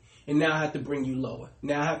thing. And now I have to bring you lower.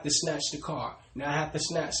 Now I have to snatch the car. Now I have to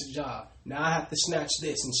snatch the job. Now I have to snatch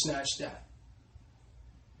this and snatch that.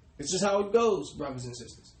 This is how it goes, brothers and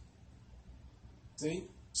sisters. See?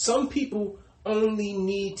 Some people only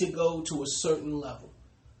need to go to a certain level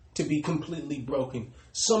to be completely broken.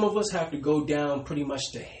 Some of us have to go down pretty much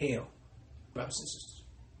to hell, brothers and sisters.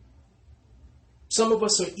 Some of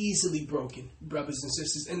us are easily broken, brothers and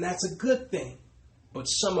sisters, and that's a good thing. But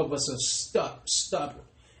some of us are stuck, stubborn,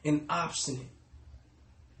 and obstinate.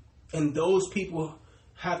 And those people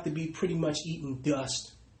have to be pretty much eating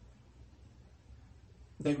dust.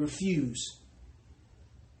 They refuse.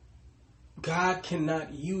 God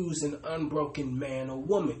cannot use an unbroken man or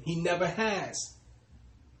woman. He never has.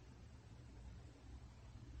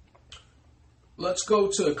 Let's go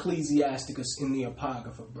to Ecclesiasticus in the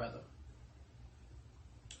Apocrypha, brother.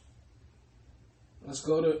 Let's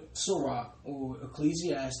go to Sirach, or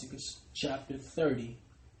Ecclesiasticus, chapter 30,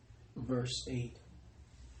 verse 8.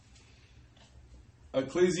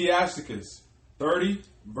 Ecclesiasticus 30,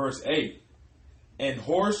 verse 8. And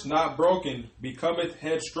horse not broken becometh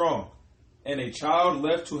headstrong, and a child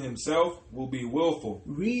left to himself will be willful.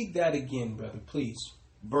 Read that again, brother, please.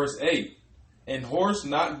 Verse 8. And horse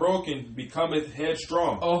not broken becometh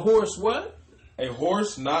headstrong. A horse what? A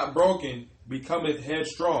horse not broken becometh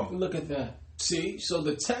headstrong. Look at that. See, so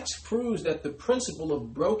the text proves that the principle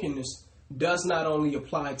of brokenness does not only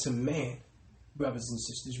apply to man, brothers and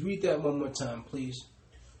sisters. Read that one more time, please.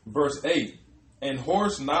 Verse 8. And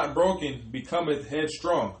horse not broken becometh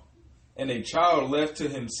headstrong, and a child left to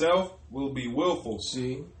himself will be willful.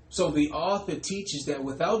 See? So the author teaches that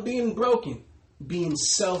without being broken, being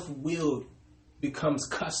self-willed becomes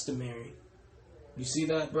customary. You see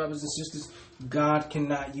that, brothers and sisters? God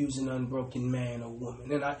cannot use an unbroken man or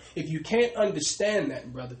woman. And if you can't understand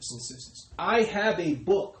that, brothers and sisters, I have a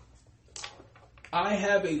book. I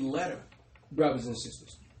have a letter, brothers and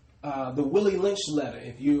sisters. The Willie Lynch letter.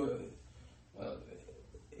 If you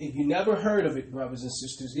never heard of it, brothers and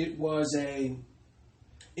sisters, it was a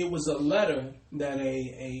letter that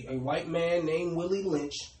a white man named Willie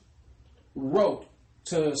Lynch wrote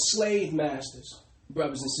to slave masters,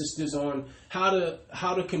 brothers and sisters, on how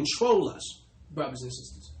to control us, brothers and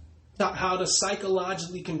sisters, how to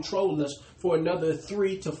psychologically control us for another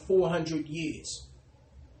 300 to 400 years.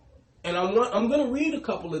 And I'm going to read a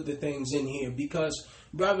couple of the things in here because,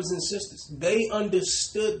 brothers and sisters, they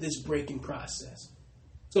understood this breaking process.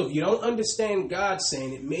 So if you don't understand God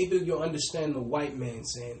saying it, maybe you'll understand the white man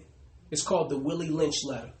saying it. It's called the Willie Lynch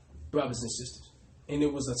letter, brothers and sisters. And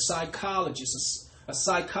it was a psychologist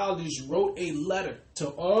wrote a letter to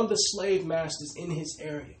all the slave masters in his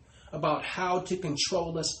area about how to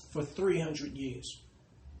control us for 300 years.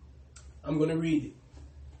 I'm going to read it.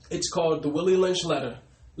 It's called the Willie Lynch letter.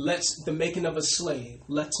 The making of a slave.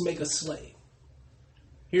 Let's make a slave.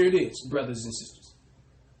 Here it is, brothers and sisters.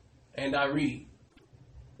 And I read.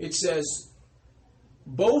 It says,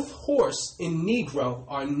 both horse and Negro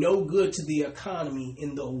are no good to the economy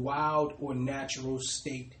in the wild or natural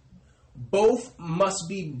state. Both must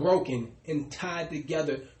be broken and tied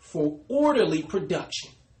together for orderly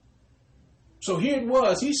production. So here it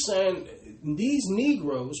was. He's saying these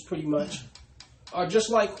Negroes pretty much are just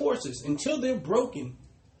like horses. Until they're broken,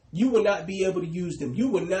 you will not be able to use them. You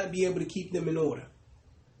will not be able to keep them in order.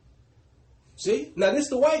 See? Now this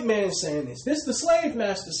the white man saying this. This the slave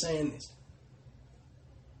master saying this.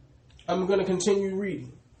 I'm going to continue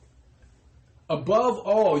reading. Above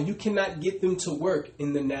all, you cannot get them to work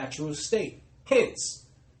in the natural state. Hence,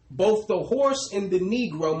 both the horse and the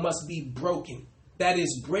Negro must be broken. That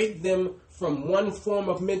is, break them from one form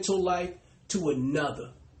of mental life to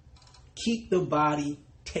another. Keep the body,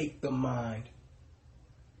 take the mind.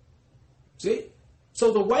 See?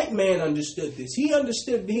 So the white man understood this. He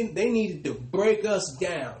understood they needed to break us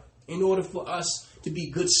down in order for us to be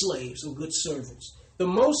good slaves or good servants. The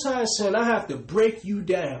Most High said, I have to break you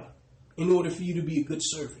down in order for you to be a good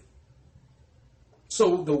servant.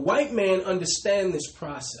 So the white man understands this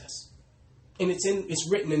process. And it's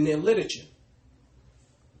written in their literature.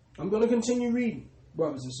 I'm going to continue reading,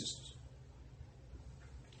 brothers and sisters.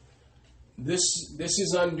 This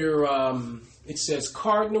is under, it says,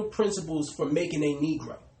 cardinal principles for making a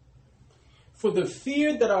Negro. For the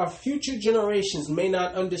fear that our future generations may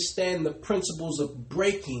not understand the principles of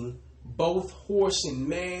breaking both horse and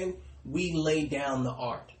man, we lay down the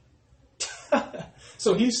art.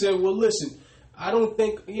 So he said, well, listen, I don't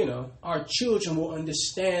think, our children will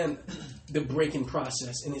understand the breaking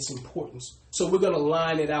process and its importance. So we're going to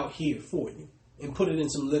line it out here for you and put it in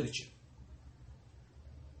some literature.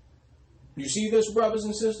 You see this, brothers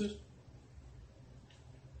and sisters?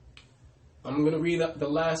 I'm going to read the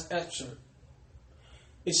last excerpt.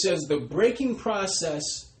 It says, the breaking process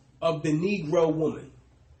of the Negro woman.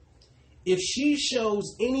 If she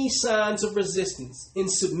shows any signs of resistance in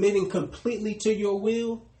submitting completely to your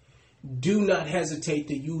will, do not hesitate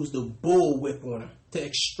to use the bullwhip on her to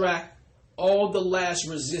extract all the last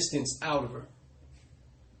resistance out of her.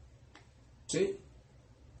 See?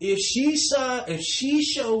 If she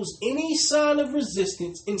shows any sign of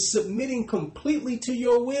resistance in submitting completely to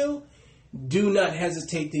your will, do not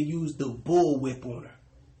hesitate to use the bullwhip on her.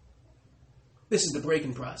 This is the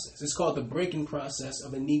breaking process. It's called the breaking process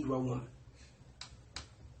of a Negro woman.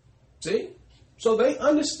 See? So they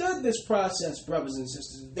understood this process, brothers and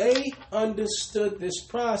sisters. They understood this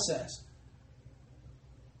process.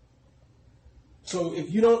 So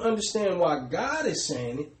if you don't understand why God is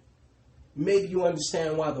saying it, maybe you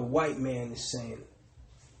understand why the white man is saying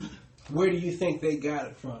it. Where do you think they got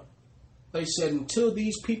it from? They said, until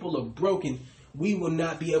these people are broken, we will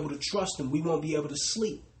not be able to trust them. We won't be able to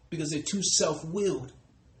sleep because they're too self-willed.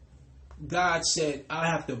 God said, I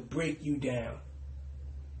have to break you down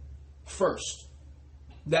first.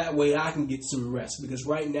 That way I can get some rest because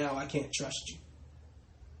right now I can't trust you.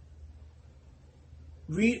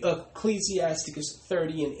 Read Ecclesiasticus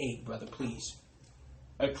 30 and 8, brother, please.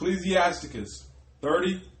 Ecclesiasticus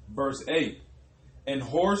 30, verse 8. And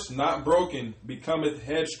horse not broken becometh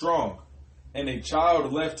headstrong, and a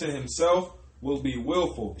child left to himself will be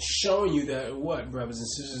willful. Showing you that what, brothers and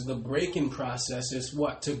sisters, the breaking process is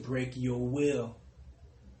what? To break your will.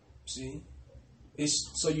 See?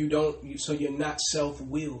 It's so you're not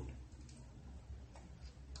self-willed.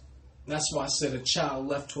 That's why I said a child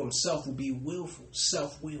left to himself will be willful,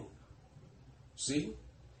 self-willed. See?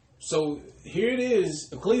 So here it is.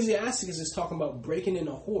 Ecclesiasticus is talking about breaking in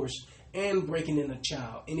a horse and breaking in a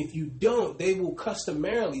child. And if you don't, they will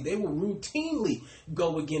routinely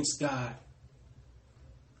go against God.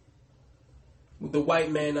 The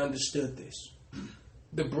white man understood this.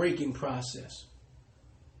 The breaking process.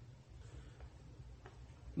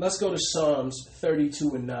 Let's go to Psalms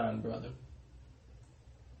 32 and 9, brother.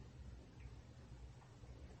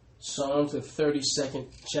 Psalms, the 32nd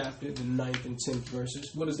chapter, the 9th and 10th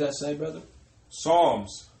verses. What does that say, brother?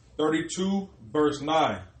 Psalms 32, verse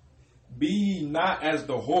 9. Be ye not as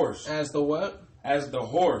the horse. As the what? As the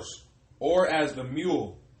horse, or as the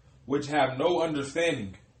mule, which have no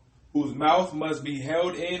understanding, whose mouth must be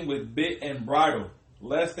held in with bit and bridle,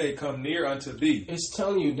 lest they come near unto thee. It's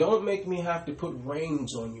telling you, don't make me have to put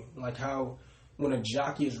reins on you. Like how when a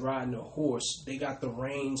jockey is riding a horse, they got the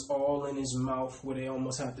reins all in his mouth where they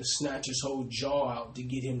almost have to snatch his whole jaw out to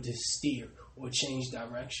get him to steer or change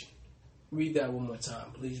direction. Read that one more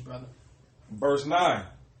time, please, brother. Verse 9.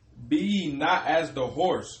 Be ye not as the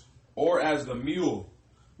horse, or as the mule,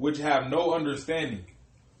 which have no understanding,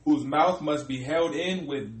 whose mouth must be held in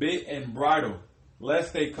with bit and bridle,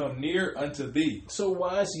 lest they come near unto thee. So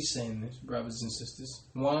why is he saying this, brothers and sisters?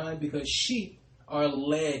 Why? Because sheep are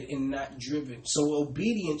led and not driven. So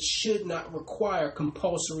obedience should not require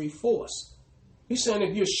compulsory force. He's saying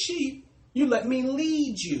if you're sheep, you let me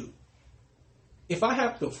lead you. If I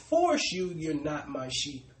have to force you, you're not my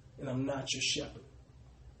sheep. and I'm not your shepherd.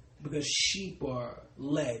 Because sheep are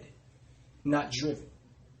led, not driven.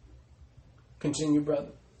 Continue,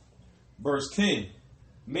 brother. Verse 10.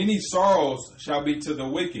 Many sorrows shall be to the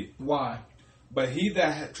wicked. Why? But he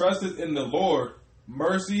that trusteth in the Lord,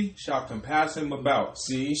 mercy shall compass him about.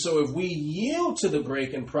 See, so if we yield to the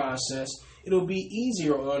breaking process, it'll be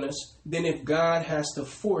easier on us than if God has to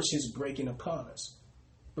force his breaking upon us.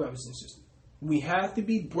 Brothers and sisters, we have to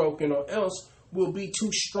be broken or else we'll be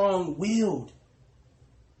too strong-willed.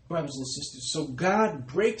 Brothers and sisters, so God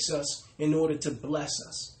breaks us in order to bless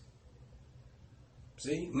us.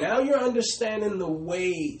 See, now you're understanding the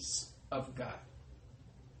ways of God.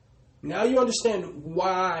 Now you understand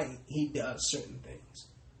why he does certain things.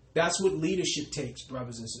 That's what leadership takes,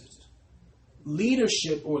 brothers and sisters.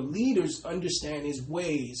 Leadership or leaders understand his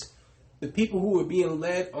ways. The people who are being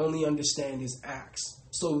led only understand his acts.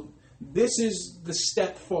 So this is the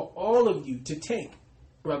step for all of you to take,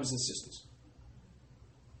 brothers and sisters.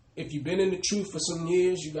 If you've been in the truth for some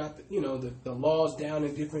years, you got the laws down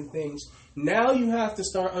and different things. Now you have to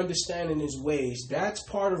start understanding his ways. That's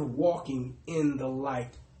part of walking in the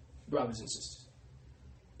light, brothers and sisters.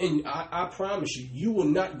 And I promise you, you will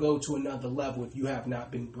not go to another level if you have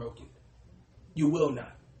not been broken. You will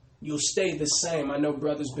not. You'll stay the same. I know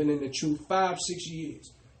brothers been in the truth 5-6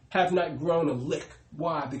 years, have not grown a lick.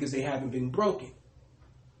 Why? Because they haven't been broken.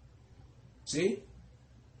 See?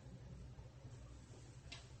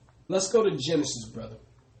 Let's go to Genesis, brother.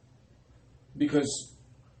 Because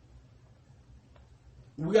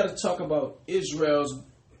we got to talk about Israel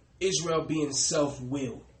being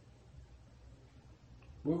self-willed.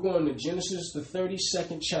 We're going to Genesis, the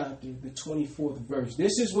 32nd chapter, the 24th verse.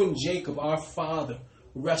 This is when Jacob, our father,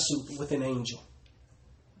 wrestled with an angel.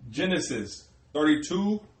 Genesis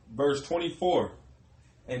 32, verse 24.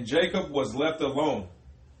 And Jacob was left alone,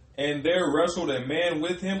 and there wrestled a man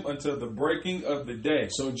with him until the breaking of the day.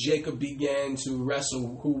 So Jacob began to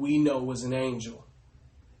wrestle who we know was an angel.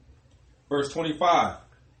 Verse 25.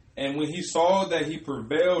 And when he saw that he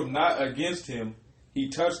prevailed not against him, he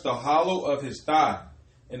touched the hollow of his thigh,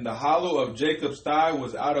 and the hollow of Jacob's thigh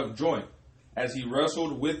was out of joint, as he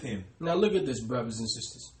wrestled with him. Now look at this, brothers and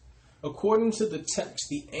sisters. According to the text,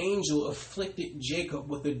 the angel afflicted Jacob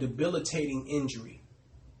with a debilitating injury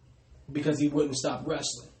because he wouldn't stop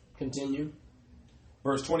wrestling. Continue.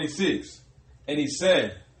 Verse 26. And he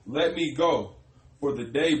said, Let me go, for the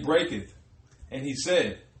day breaketh. And he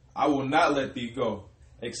said, I will not let thee go,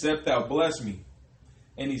 except thou bless me.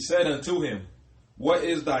 And he said unto him, What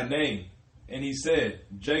is thy name? And he said,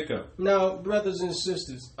 Jacob. Now, brothers and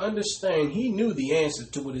sisters, understand he knew the answer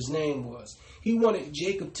to what his name was. He wanted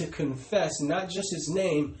Jacob to confess not just his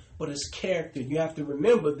name, but his character. You have to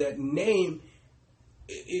remember that name,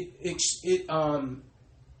 a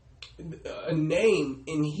name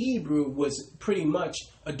in Hebrew was pretty much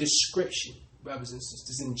a description, brothers and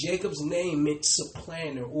sisters. And Jacob's name meant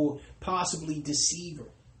supplanter or possibly deceiver,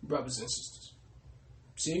 brothers and sisters.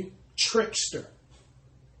 See? Trickster.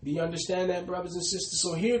 Do you understand that, brothers and sisters?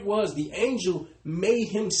 So here it was. The angel made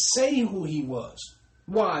him say who he was.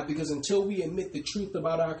 Why? Because until we admit the truth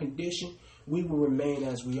about our condition, we will remain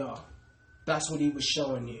as we are. That's what he was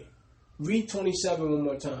showing here. Read 27 one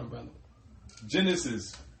more time, brother.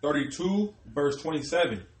 Genesis 32, verse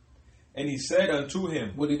 27. And he said unto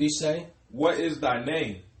him, What did he say? What is thy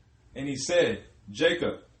name? And he said,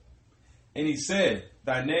 Jacob. And he said,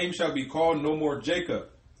 Thy name shall be called no more Jacob,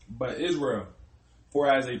 but Israel. For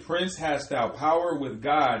as a prince hast thou power with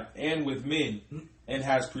God and with men, and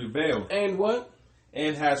has prevailed. And what?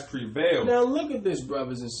 And has prevailed. Now look at this,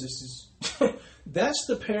 brothers and sisters. That's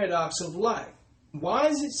the paradox of life. Why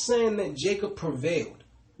is it saying that Jacob prevailed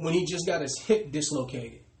when he just got his hip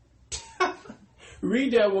dislocated?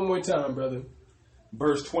 Read that one more time, brother.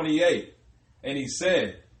 Verse 28. And he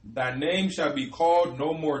said, Thy name shall be called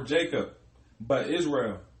no more Jacob, but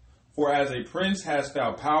Israel. For as a prince hast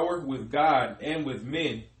thou power with God and with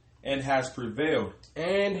men, and has prevailed.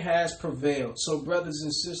 And has prevailed. So, brothers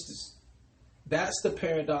and sisters, that's the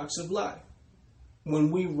paradox of life. When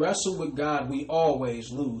we wrestle with God, we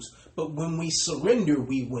always lose. But when we surrender,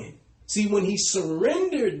 we win. See, when he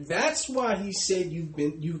surrendered, that's why he said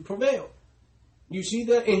you've prevailed. You see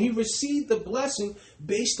that? And he received the blessing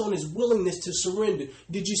based on his willingness to surrender.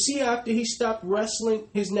 Did you see after he stopped wrestling,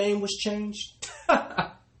 his name was changed?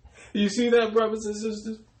 You see that, brothers and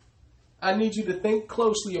sisters? I need you to think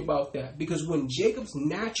closely about that. Because when Jacob's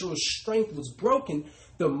natural strength was broken,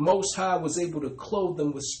 the Most High was able to clothe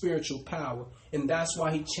them with spiritual power. And that's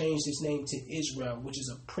why he changed his name to Israel, which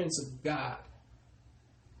is a prince of God.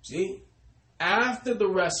 See? After the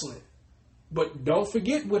wrestling. But don't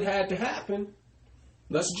forget what had to happen.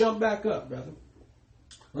 Let's jump back up, brother.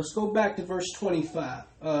 Let's go back to verse 25.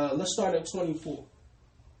 Let's start at 24.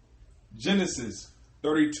 Genesis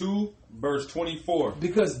 32, verse 24.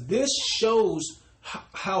 Because this shows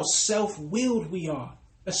how self-willed we are,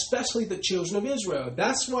 especially the children of Israel.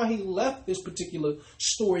 That's why he left this particular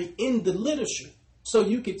story in the literature. So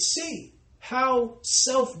you could see how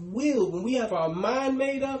self-willed, when we have our mind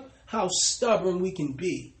made up, how stubborn we can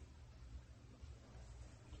be.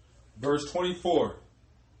 Verse 24.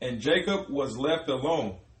 And Jacob was left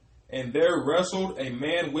alone, and there wrestled a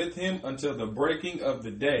man with him until the breaking of the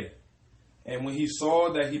day. And when he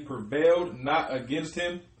saw that he prevailed not against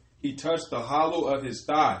him, he touched the hollow of his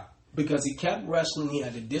thigh. Because he kept wrestling, he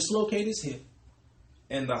had to dislocate his hip.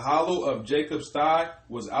 And the hollow of Jacob's thigh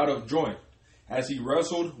was out of joint, as he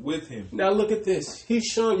wrestled with him. Now look at this. He's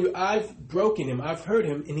showing you, I've broken him, I've hurt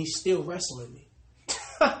him, and he's still wrestling me.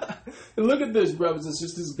 Look at this, brothers and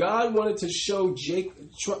sisters. God wanted to show Jacob,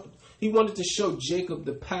 he wanted to show Jacob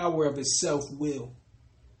the power of his self-will.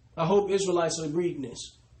 I hope Israelites are reading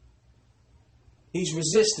this. He's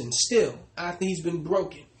resisting still after he's been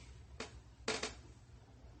broken.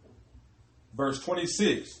 Verse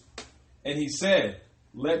 26. And he said,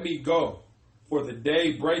 Let me go, for the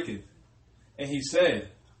day breaketh. And he said,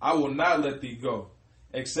 I will not let thee go,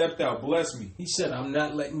 except thou bless me. He said, I'm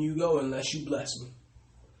not letting you go unless you bless me.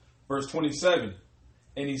 Verse 27.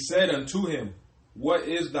 And he said unto him, What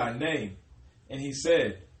is thy name? And he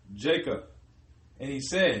said, Jacob. And he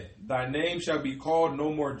said, Thy name shall be called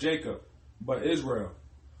no more Jacob, but Israel.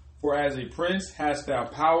 For as a prince hast thou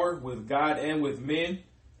power with God and with men,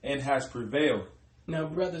 and hast prevailed. Now,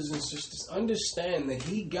 brothers and sisters, understand that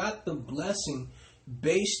he got the blessing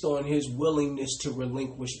based on his willingness to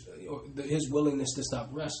relinquish, or his willingness to stop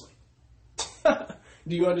wrestling.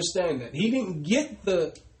 Do you understand that? He didn't get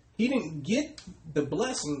the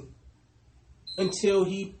blessing until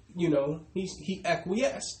he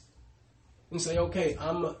acquiesced and say, okay,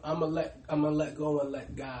 I'm gonna let go and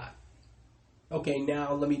let God. Okay,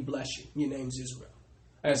 now let me bless you. Your name's Israel.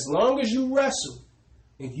 As long as you wrestle,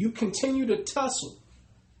 if you continue to tussle,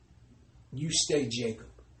 you stay Jacob.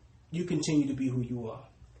 You continue to be who you are.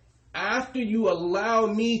 After you allow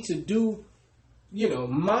me to do,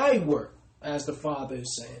 my work, as the Father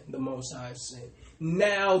is saying, the Most High is saying,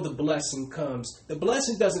 now the blessing comes. The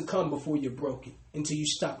blessing doesn't come before you're broken, until you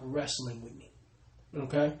stop wrestling with me.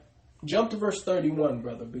 Okay? Jump to verse 31,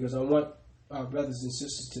 brother, because I want our brothers and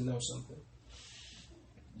sisters to know something.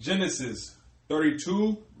 Genesis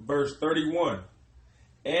 32, verse 31.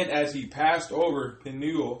 And as he passed over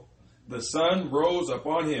Peniel, the sun rose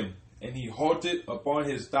upon him, and he halted upon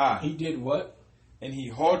his thigh. He did what? And he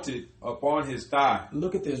halted upon his thigh.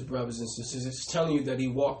 Look at this, brothers and sisters. It's telling you that he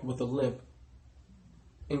walked with a limp.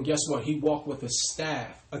 And guess what? He walked with a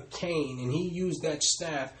staff, a cane, and he used that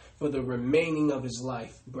staff for the remaining of his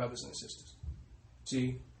life, brothers and sisters.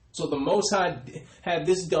 See? So the Most High had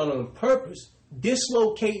this done on purpose,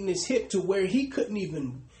 dislocating his hip to where he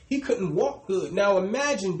couldn't walk good. Now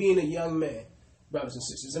imagine being a young man, brothers and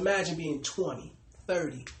sisters. Imagine being 20,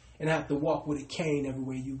 30, and have to walk with a cane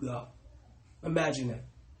everywhere you go. Imagine that.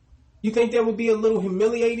 You think that would be a little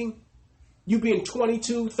humiliating? You being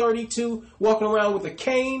 22, 32, walking around with a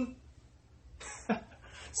cane?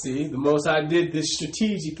 See, the Most High did this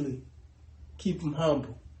strategically. Keep him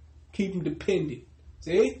humble. Keep him dependent.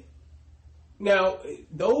 See? Now,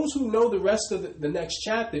 those who know the rest of the next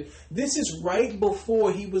chapter, this is right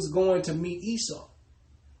before he was going to meet Esau,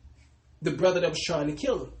 the brother that was trying to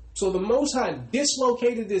kill him. So the Most High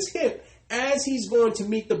dislocated his hip as he's going to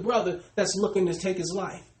meet the brother that's looking to take his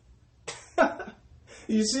life.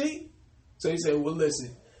 You see? So he said, well,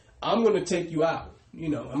 listen, I'm going to take you out.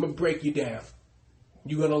 I'm going to break you down.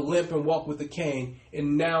 You're going to limp and walk with a cane,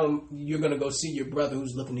 and now you're going to go see your brother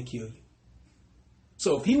who's looking to kill you.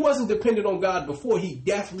 So if he wasn't dependent on God before, he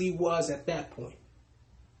definitely was at that point.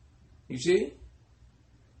 You see?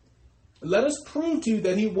 Let us prove to you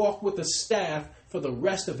that he walked with a staff for the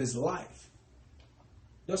rest of his life.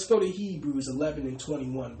 Let's go to Hebrews 11 and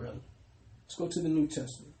 21, brother. Let's go to the New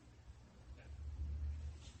Testament.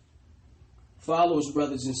 Follow us,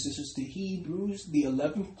 brothers and sisters, to Hebrews, the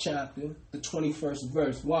 11th chapter, the 21st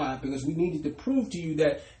verse. Why? Because we needed to prove to you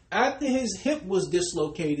that after his hip was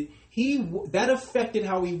dislocated, that affected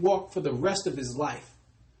how he walked for the rest of his life.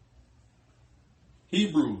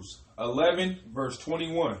 Hebrews 11, verse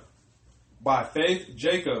 21. By faith,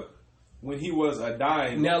 Jacob, when he was a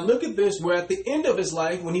dying. Now look at this. We're at the end of his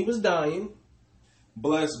life when he was dying.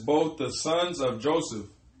 Blessed both the sons of Joseph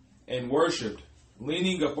and worshipped,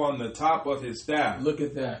 leaning upon the top of his staff. Look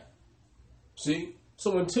at that. See?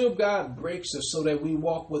 So until God breaks us so that we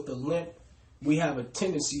walk with a limp, we have a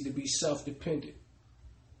tendency to be self-dependent.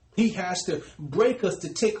 He has to break us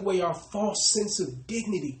to take away our false sense of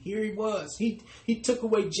dignity. Here he was. He took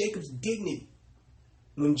away Jacob's dignity.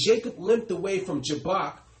 When Jacob limped away from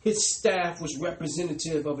Jabbok, his staff was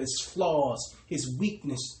representative of his flaws, his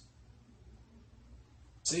weakness.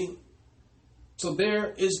 See? So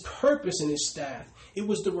there is purpose in his staff. It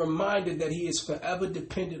was the reminder that he is forever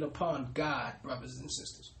dependent upon God, brothers and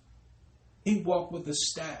sisters. He walked with a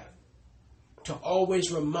staff to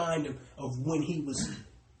always remind him of when he was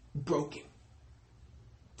broken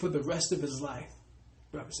for the rest of his life,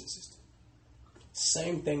 brothers and sisters.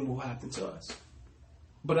 Same thing will happen to us.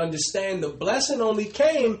 But understand, the blessing only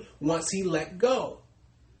came once he let go.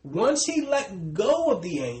 Once he let go of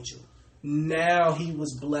the angel, now he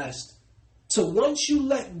was blessed. So once you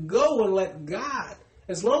let go and let God,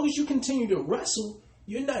 as long as you continue to wrestle,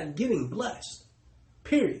 you're not getting blessed.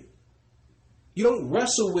 Period. You don't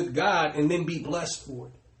wrestle with God and then be blessed for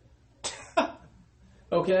it.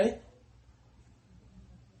 Okay?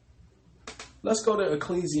 Let's go to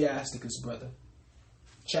Ecclesiasticus, brother.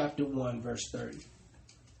 Chapter 1, verse 30.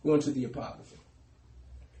 Going to the Apocrypha.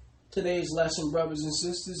 Today's lesson, brothers and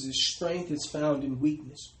sisters, is strength is found in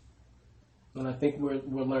weakness. And I think we're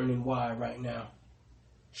learning why right now.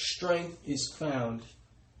 Strength is found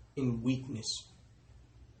in weakness.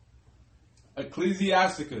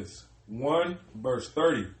 Ecclesiasticus 1, verse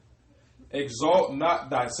 30. Exalt not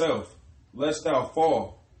thyself, lest thou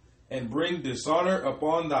fall, and bring dishonor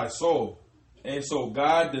upon thy soul. And so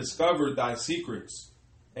God discovered thy secrets,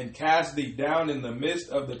 and cast thee down in the midst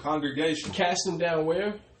of the congregation. Cast him down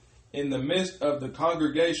where? In the midst of the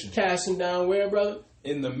congregation. Cast him down where, brother?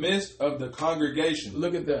 In the midst of the congregation.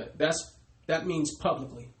 Look at that. That means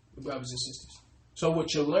publicly, brothers and sisters. So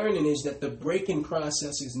what you're learning is that the breaking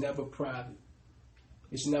process is never private.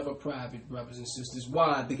 It's never private, brothers and sisters.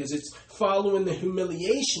 Why? Because it's following the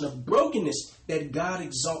humiliation of brokenness that God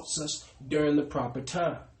exalts us during the proper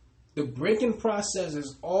time. The breaking process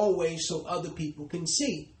is always so other people can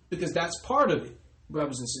see, because that's part of it,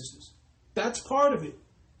 brothers and sisters. That's part of it.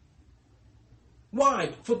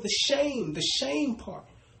 Why? For the shame part,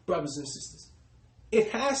 brothers and sisters.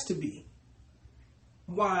 It has to be.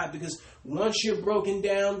 Why? Because once you're broken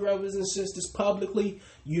down, brothers and sisters, publicly,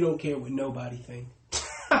 you don't care what nobody thinks.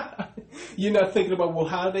 You're not thinking about, well,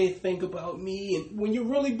 how they think about me. And when you're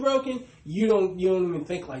really broken, you don't even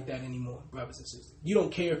think like that anymore, brothers and sisters. You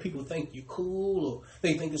don't care if people think you're cool or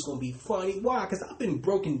they think it's going to be funny. Why? Because I've been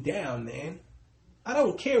broken down, man. I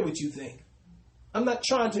don't care what you think. I'm not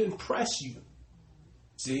trying to impress you.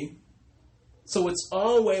 See? So it's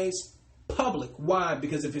always public. Why?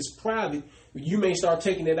 Because if it's private, you may start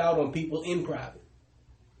taking it out on people in private.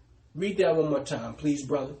 Read that one more time, please,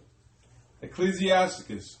 brother.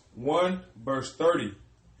 Ecclesiasticus 1, verse 30.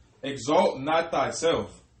 Exalt not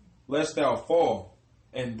thyself, lest thou fall,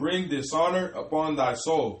 and bring dishonor upon thy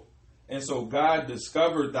soul. And so God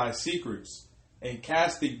discovered thy secrets, and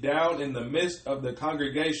cast thee down in the midst of the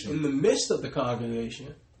congregation. In the midst of the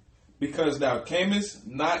congregation. Because thou camest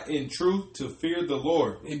not in truth to fear the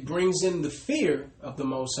Lord. It brings in the fear of the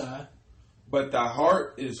Most High. But thy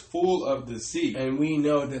heart is full of deceit. And we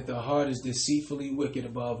know that the heart is deceitfully wicked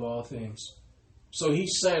above all things. So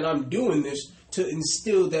he's saying, I'm doing this to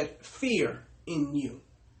instill that fear in you.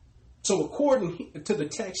 So according to the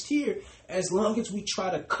text here, as long as we try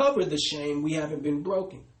to cover the shame, we haven't been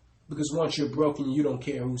broken. Because once you're broken, you don't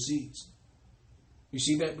care who sees. You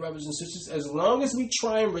see that, brothers and sisters? As long as we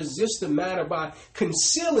try and resist the matter by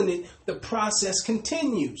concealing it, the process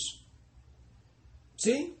continues.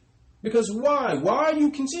 See? Because why? Why are you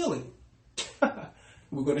concealing it?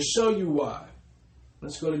 We're going to show you why.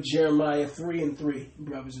 Let's go to Jeremiah 3:3,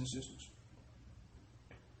 brothers and sisters.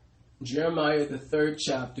 Jeremiah, the 3rd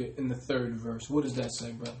chapter, in the 3rd verse. What does that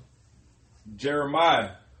say, brother?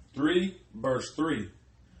 Jeremiah 3, verse 3.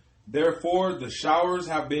 Therefore the showers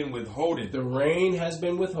have been withholden. The rain has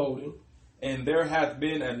been withholden. And there hath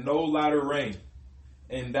been a no latter rain.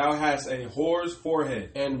 And thou hast a whore's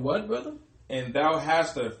forehead. And what, brother? And thou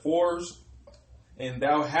hast a whore's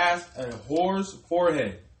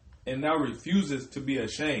forehead. And thou refusest to be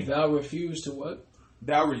ashamed. Thou refuse to what?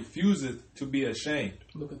 Thou refusest to be ashamed.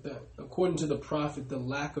 Look at that. According to the prophet, the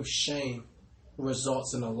lack of shame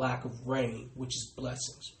results in a lack of rain, which is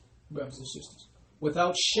blessings, brothers and sisters.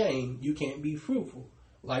 Without shame, you can't be fruitful.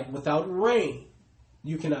 Like without rain,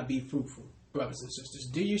 you cannot be fruitful, brothers and sisters.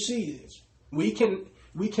 Do you see this? We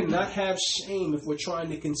cannot have shame if we're trying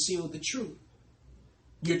to conceal the truth.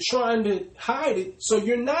 You're trying to hide it, so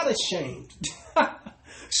you're not ashamed.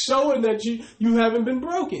 Showing that you haven't been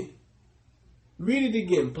broken. Read it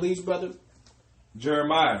again, please, brother.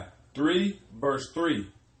 Jeremiah 3 verse 3.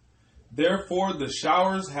 Therefore the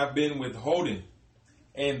showers have been withholden,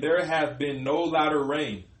 and there hath been no latter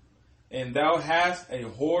rain. And thou hast a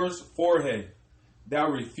whore's forehead. Thou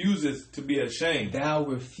refusest to be ashamed. Thou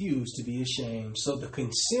refuse to be ashamed. So the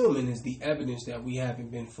concealment is the evidence that we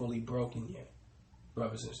haven't been fully broken yet,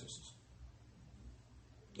 brothers and sisters.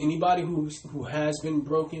 Anybody who has been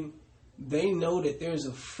broken, they know that there's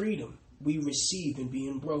a freedom we receive in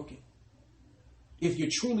being broken. If you're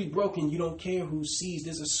truly broken, you don't care who sees.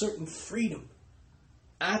 There's a certain freedom.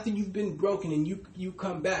 After you've been broken and you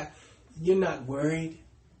come back, you're not worried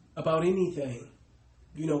about anything.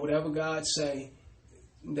 You know, whatever God say,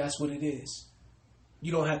 that's what it is.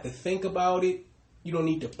 You don't have to think about it. You don't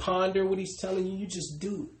need to ponder what he's telling you. You just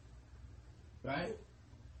do it. Right?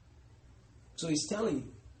 So he's telling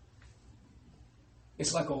you.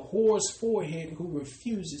 It's like a whore's forehead who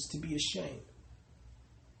refuses to be ashamed.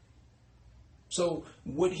 So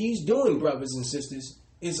what he's doing, brothers and sisters,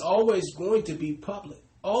 is always going to be public.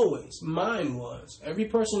 Always. Mine was. Every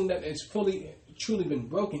person that has truly been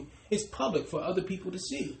broken is public for other people to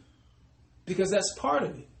see. Because that's part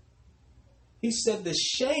of it. He said the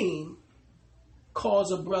shame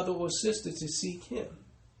caused a brother or sister to seek him.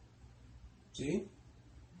 See?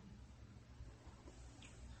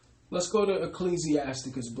 Let's go to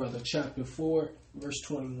Ecclesiasticus, brother, chapter 4, verse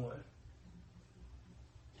 21.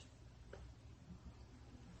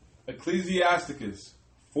 Ecclesiasticus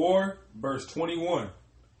 4, verse 21.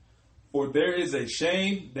 For there is a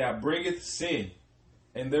shame that bringeth sin,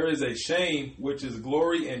 and there is a shame which is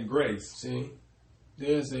glory and grace. See?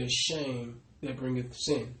 There's a shame that bringeth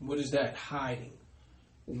sin. What is that? Hiding.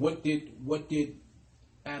 What did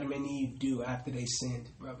Adam and Eve do after they sinned,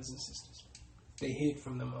 brothers and sisters? They hid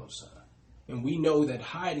from the Most High. And we know that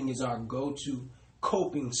hiding is our go-to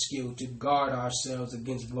coping skill to guard ourselves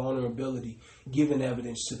against vulnerability, giving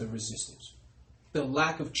evidence to the resistance. The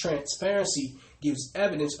lack of transparency gives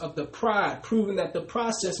evidence of the pride, proving that the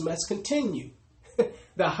process must continue.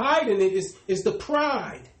 The hiding it is the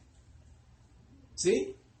pride.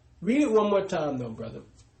 See? Read it one more time though, brother.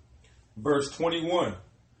 Verse 21.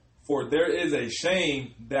 For there is a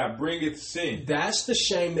shame that bringeth sin. That's the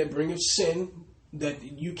shame that bringeth sin, that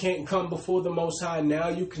you can't come before the Most High. Now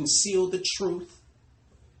you conceal the truth.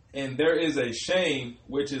 And there is a shame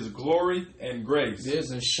which is glory and grace.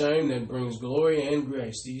 There's a shame that brings glory and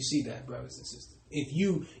grace. Do you see that, brothers and sisters? If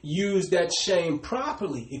you use that shame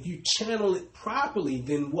properly, if you channel it properly,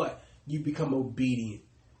 then what? You become obedient.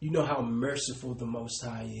 You know how merciful the Most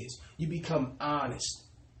High is. You become honest.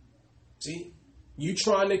 See? You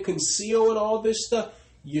trying to conceal and all this stuff,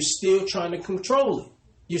 you're still trying to control it.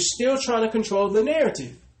 You're still trying to control the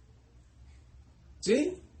narrative.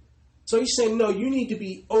 See? So he's saying, no, you need to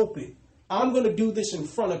be open. I'm going to do this in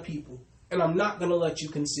front of people, and I'm not going to let you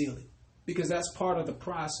conceal it, because that's part of the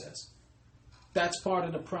process. That's part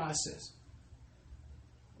of the process.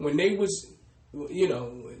 When they was,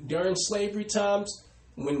 during slavery times,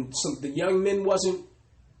 when the young men wasn't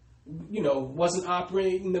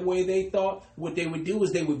operating the way they thought, what they would do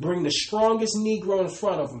is they would bring the strongest Negro in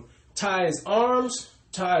front of them, tie his arms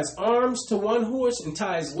to one horse and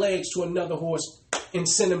tie his legs to another horse and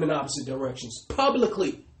send them in opposite directions.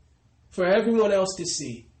 Publicly. For everyone else to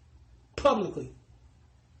see. Publicly.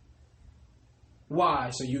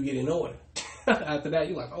 Why? So you get in order. After that,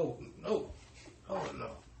 you're like, oh, no.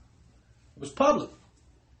 It was public.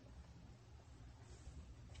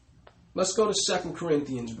 Let's go to 2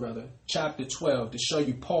 Corinthians, brother, chapter 12, to show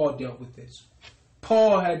you Paul dealt with this.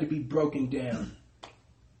 Paul had to be broken down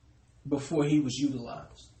before he was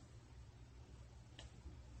utilized.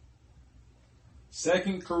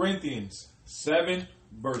 2 Corinthians 7,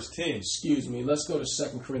 verse 10. Excuse me, let's go to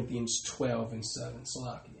 2 Corinthians 12 and 7.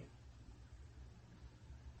 Salakia.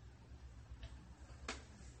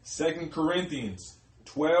 2 Corinthians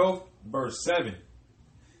 12, verse 7.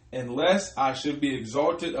 Unless I should be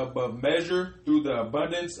exalted above measure through the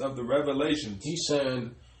abundance of the revelations. He's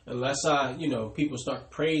saying, unless people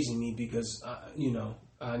start praising me because,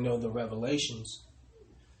 I know the revelations.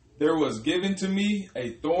 There was given to me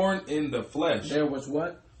a thorn in the flesh. There was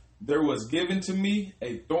what? There was given to me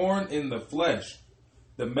a thorn in the flesh,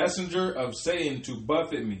 the messenger of Satan to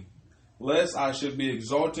buffet me, lest I should be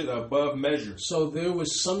exalted above measure. So there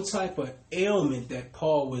was some type of ailment that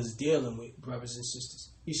Paul was dealing with, brothers and sisters.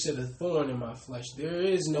 He said, a thorn in my flesh. There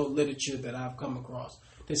is no literature that I've come across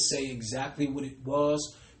to say exactly what it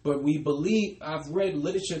was. But we believe, I've read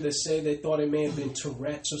literature that say they thought it may have been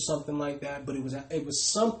Tourette's or something like that. But it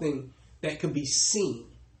was something that could be seen,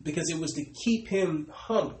 because it was to keep him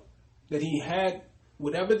humble. That he had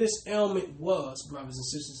whatever this ailment was, brothers and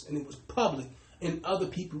sisters, and it was public. and other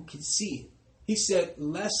people could see it. He said,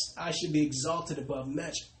 lest I should be exalted above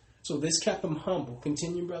measure. So this kept him humble.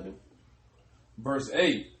 Continue, brother. Verse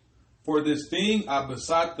 8. For this thing I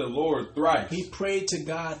besought the Lord thrice. He prayed to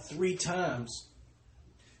God 3 times.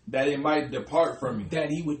 That it might depart from me. That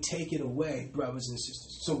he would take it away, brothers and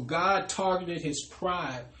sisters. So God targeted his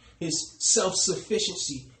pride, his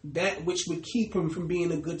self-sufficiency, that which would keep him from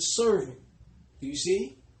being a good servant. Do you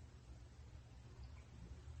see?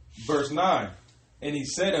 Verse 9. And he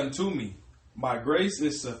said unto me, my grace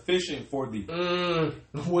is sufficient for thee.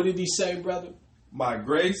 What did he say, brother? My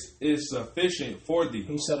grace is sufficient for thee.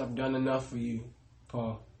 He said, I've done enough for you,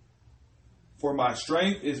 Paul. For my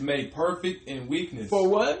strength is made perfect in weakness. For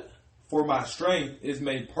what? For my strength is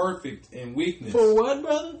made perfect in weakness. For what,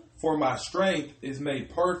 brother? For my strength is made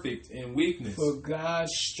perfect in weakness. For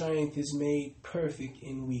God's strength is made perfect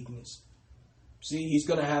in weakness. See, he's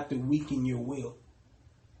going to have to weaken your will.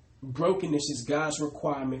 Brokenness is God's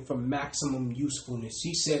requirement for maximum usefulness.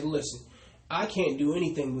 He said, listen, I can't do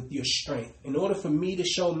anything with your strength. In order for me to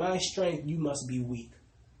show my strength, you must be weak.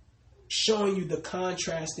 Showing you the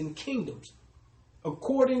contrast in kingdoms.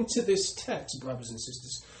 According to this text, brothers and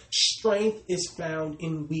sisters, strength is found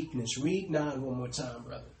in weakness. Read 9 one more time,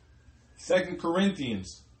 brother. 2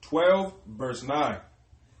 Corinthians 12, verse 9.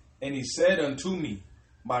 And he said unto me,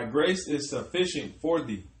 my grace is sufficient for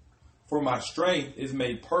thee, for my strength is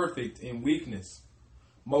made perfect in weakness.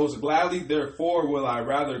 Most gladly, therefore, will I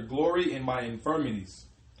rather glory in my infirmities,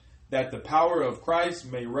 that the power of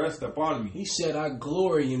Christ may rest upon me. He said, I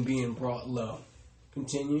glory in being brought low.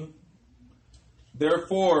 Continue.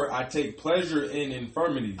 Therefore, I take pleasure in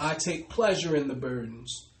infirmities. I take pleasure in the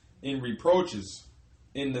burdens. In reproaches,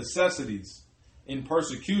 in necessities, in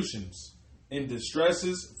persecutions, in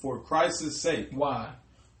distresses for Christ's sake. Why?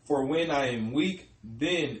 For when I am weak,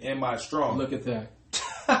 then am I strong. Look at that.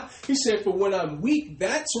 He said, for when I'm weak,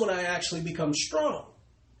 that's when I actually become strong.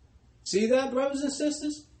 See that, brothers and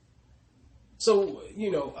sisters? So,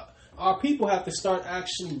 our people have to start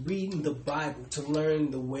actually reading the Bible to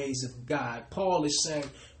learn the ways of God. Paul is saying,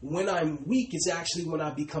 when I'm weak is actually when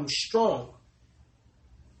I become strong.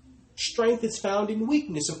 Strength is found in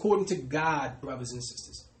weakness, according to God, brothers and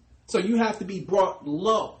sisters. So you have to be brought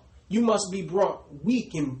low. You must be brought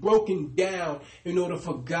weak and broken down in order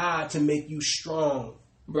for God to make you strong,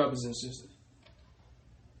 brothers and sisters.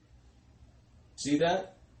 See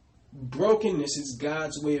that? Brokenness is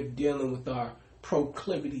God's way of dealing with our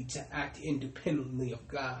proclivity to act independently of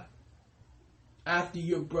God. After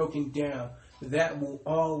you're broken down, that will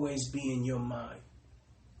always be in your mind.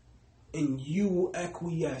 And you will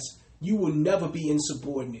acquiesce. You will never be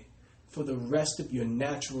insubordinate for the rest of your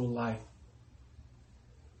natural life.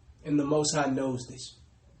 And the Most High knows this.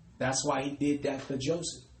 That's why he did that for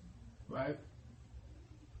Joseph, right?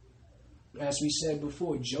 As we said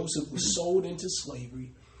before, Joseph was sold into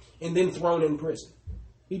slavery and then thrown in prison.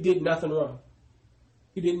 He did nothing wrong.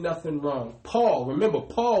 He did nothing wrong. Paul, remember,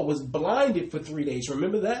 Paul was blinded for 3 days.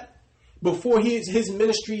 Remember that? Before his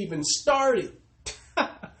ministry even started.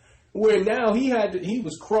 Where now he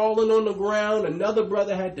was crawling on the ground. Another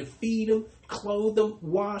brother had to feed him, clothe him,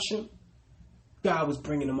 wash him. God was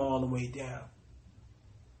bringing him all the way down.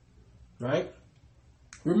 Right?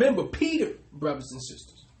 Remember Peter, brothers and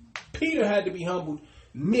sisters. Peter had to be humbled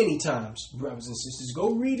many times, brothers and sisters.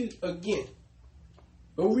 Go read it again.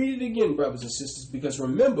 Go read it again, brothers and sisters. Because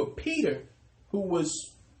remember, Peter, who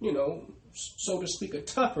was, so to speak, a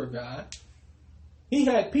tougher guy, he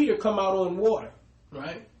had Peter come out on water,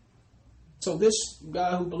 right? So this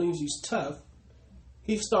guy who believes he's tough,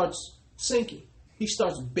 he starts sinking. He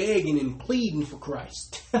starts begging and pleading for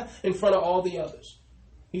Christ in front of all the others.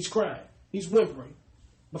 He's crying. He's whimpering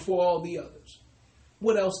before all the others.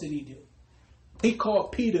 What else did he do? He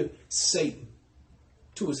called Peter Satan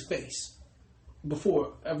to his face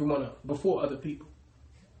before everyone else, before other people.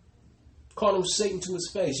 Called him Satan to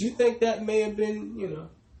his face. You think that may have been,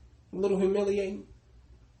 a little humiliating?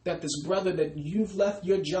 That this brother that you've left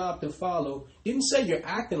your job to follow didn't say you're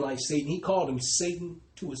acting like Satan. He called him Satan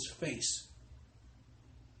to his face.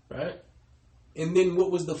 Right? And then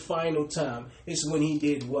what was the final time? It's when he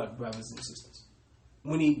did what, brothers and sisters?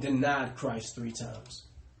 When he denied Christ 3 times.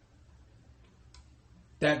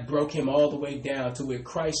 That broke him all the way down to where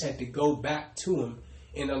Christ had to go back to him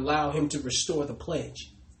and allow him to restore the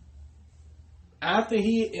pledge. After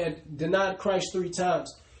he had denied Christ 3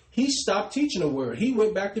 times, he stopped teaching the word. He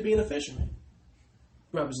went back to being a fisherman.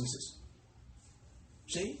 Brothers and sisters.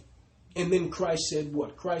 See? And then Christ said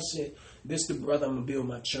what? Christ said, this the brother I'm going to build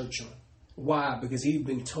my church on. Why? Because he'd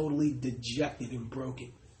been totally dejected and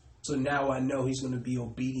broken. So now I know he's going to be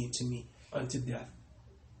obedient to me unto death.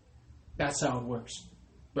 That's how it works,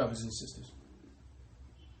 brothers and sisters.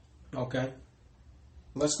 Okay?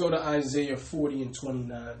 Let's go to Isaiah 40 and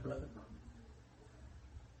 29, brother.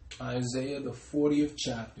 Isaiah, the 40th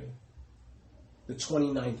chapter, the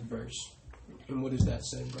 29th verse. And what does that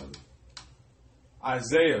say, brother?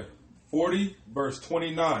 Isaiah 40, verse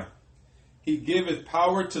 29. He giveth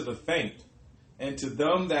power to the faint, and to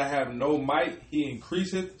them that have no might he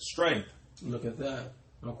increaseth strength. Look at that.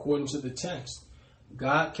 According to the text,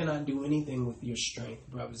 God cannot do anything with your strength,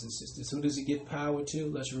 brothers and sisters. Who does he give power to?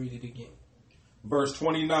 Let's read it again. Verse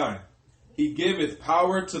 29. He giveth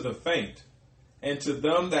power to the faint, and to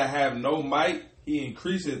them that have no might he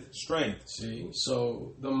increaseth strength. See,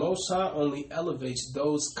 so the Most High only elevates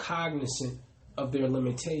those cognizant of their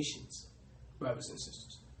limitations, brothers and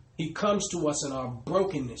sisters. He comes to us in our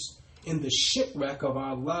brokenness, in the shipwreck of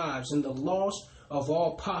our lives, in the loss of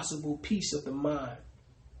all possible peace of the mind.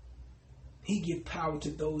 He gives power to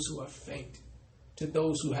those who are faint, to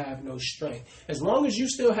those who have no strength. As long as you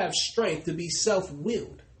still have strength to be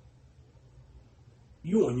self-willed,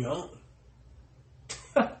 you're on your own.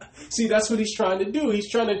 See, that's what he's trying to do. He's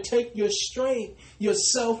trying to take your strength, your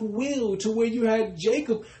self-will, to where you had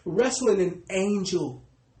Jacob wrestling an angel,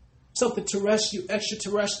 something terrestrial,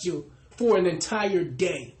 extraterrestrial, for an entire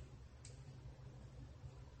day.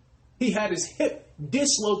 He had his hip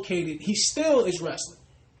dislocated. He still is wrestling.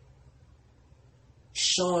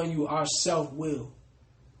 Showing you our self-will.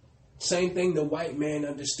 Same thing the white man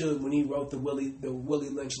understood when he wrote the Willie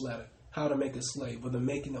Lynch letter, How to Make a Slave, or The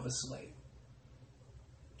Making of a Slave.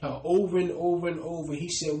 How over and over and over he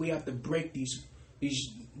said we have to break these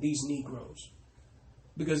Negroes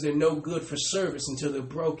because they're no good for service until they're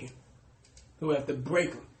broken. We have to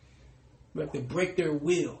break them. We have to break their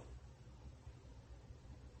will.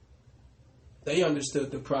 They understood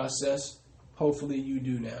the process. Hopefully you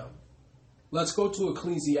do now. Let's go to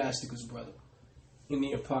Ecclesiasticus, brother, in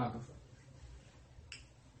the Apocrypha.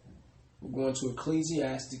 We're going to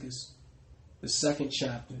Ecclesiasticus, the 2nd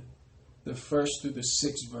chapter, the 1st through the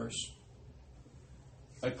 6th verse.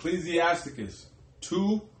 Ecclesiasticus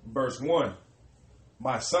 2, verse 1.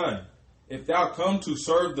 My son, if thou come to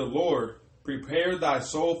serve the Lord, prepare thy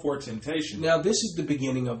soul for temptation. Now this is the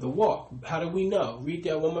beginning of the walk. How do we know? Read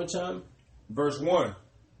that one more time. Verse 1.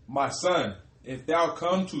 My son, if thou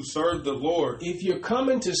come to serve the Lord, if you're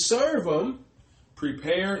coming to serve him,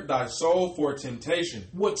 prepare thy soul for temptation.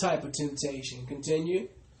 What type of temptation? Continue.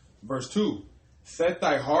 Verse 2. Set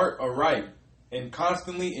thy heart aright, and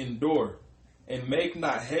constantly endure, and make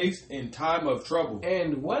not haste in time of trouble.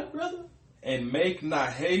 And what, brother? And make not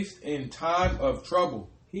haste in time of trouble.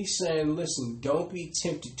 He's saying, listen, don't be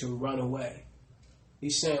tempted to run away.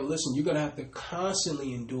 He's saying, listen, you're going to have to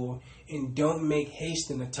constantly endure, and don't make haste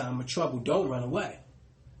in the time of trouble. Don't run away.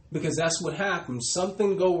 Because that's what happens.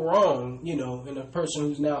 Something go wrong, in a person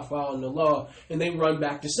who's now following the law, and they run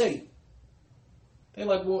back to Satan. They're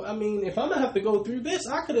like, well, I mean, if I'm going to have to go through this,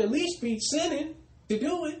 I could at least be sinning to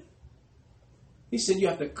do it. He said you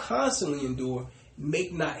have to constantly endure,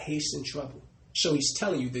 make not haste in trouble. So he's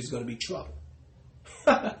telling you there's going to be trouble.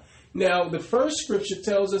 Now, the first scripture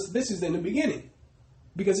tells us this is in the beginning.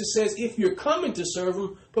 Because it says, if you're coming to serve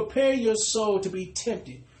him, prepare your soul to be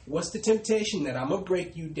tempted. What's the temptation? That I'm going to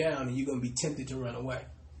break you down and you're going to be tempted to run away.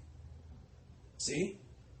 See?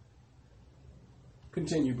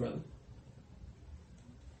 Continue, brother.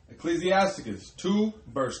 Ecclesiasticus 2,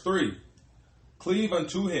 verse 3. Cleave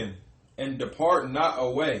unto him, and depart not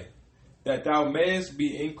away, that thou mayest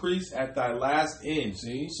be increased at thy last end.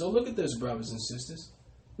 See? So look at this, brothers and sisters.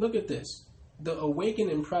 Look at this. The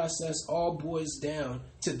awakening process all boils down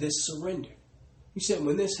to this surrender. He said,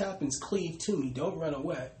 when this happens, cleave to me. Don't run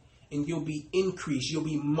away. And you'll be increased. You'll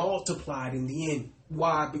be multiplied in the end.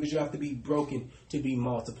 Why? Because you have to be broken to be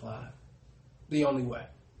multiplied. The only way.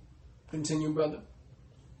 Continue, brother.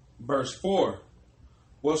 Verse 4.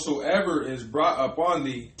 Whatsoever is brought upon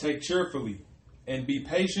thee, take cheerfully, and be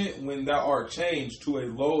patient when thou art changed to a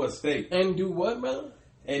low estate. And do what, brother?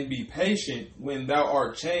 And be patient when thou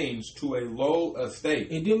art changed to a low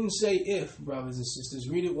estate. It didn't say if, brothers and sisters.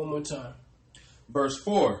 Read it one more time. Verse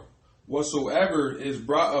 4. Whatsoever is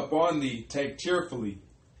brought upon thee, take cheerfully,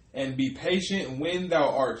 and be patient when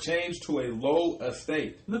thou art changed to a low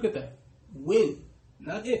estate. Look at that. When,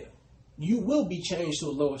 not if. You will be changed to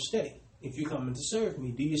a low estate if you're coming to serve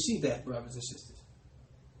me. Do you see that, brothers and sisters?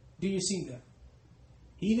 Do you see that?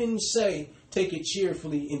 He didn't say, take it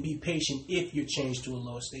cheerfully and be patient if you're changed to a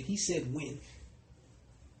low estate. He said when.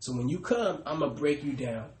 So when you come, I'm going to break you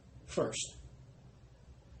down first.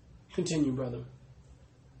 Continue, brother.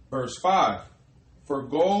 Verse 5. For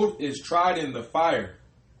gold is tried in the fire,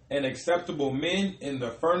 and acceptable men in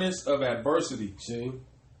the furnace of adversity. See?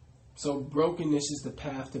 So brokenness is the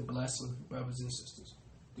path to blessing, brothers and sisters.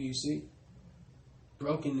 Do you see?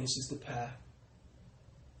 Brokenness is the path.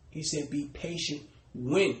 He said, be patient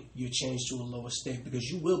when you're changed to a lower state, because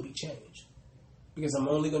you will be changed. Because I'm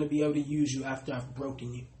only going to be able to use you after I've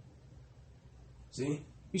broken you. See?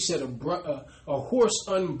 He said a horse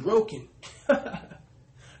unbroken,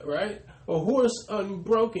 right? A horse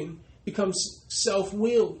unbroken becomes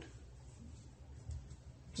self-willed.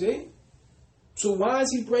 See? So why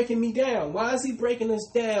is he breaking me down? Why is he breaking us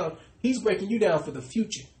down? He's breaking you down for the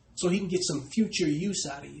future, so he can get some future use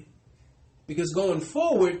out of you. Because going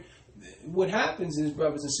forward, what happens is,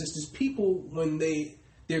 brothers and sisters, people, when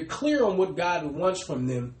they're clear on what God wants from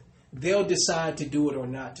them, they'll decide to do it or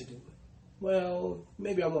not to do it. Well,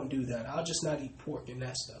 maybe I won't do that. I'll just not eat pork and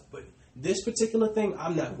that stuff. But this particular thing,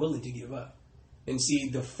 I'm not willing to give up. And see,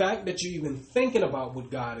 the fact that you're even thinking about what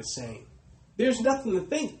God is saying, there's nothing to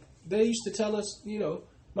think. They used to tell us,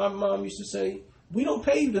 my mom used to say, we don't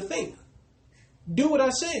pay you to think. Do what I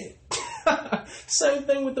said. Same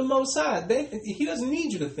thing with the Most High. He doesn't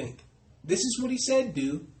need you to think. This is what he said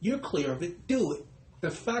do. You're clear of it. Do it. The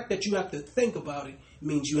fact that you have to think about it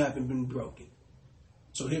means you haven't been broken.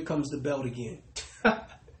 So here comes the belt again.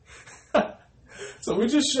 So we're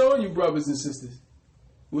just showing you, brothers and sisters.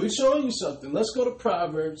 We're showing you something. Let's go to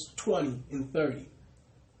Proverbs 20 and 30.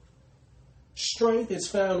 Strength is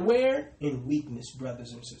found where? In weakness,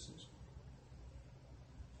 brothers and sisters.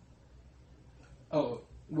 Oh,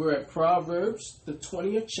 we're at Proverbs, the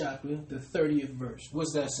 20th chapter, the 30th verse.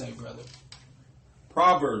 What's that say, brother?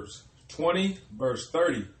 Proverbs 20, verse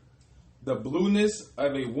 30. The blueness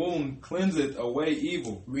of a wound cleanseth away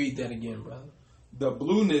evil. Read that again, brother. The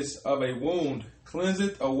blueness of a wound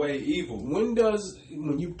cleanseth away evil.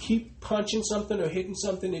 When you keep punching something or hitting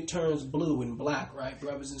something, it turns blue and black, right,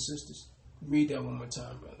 brothers and sisters? Read that one more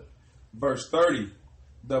time, brother. Verse 30.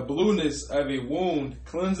 The blueness of a wound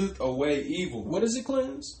cleanseth away evil. What does it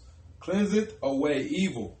cleanse? Cleanseth away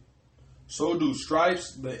evil. So do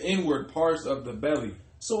stripes the inward parts of the belly.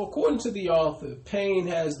 So according to the author, pain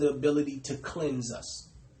has the ability to cleanse us,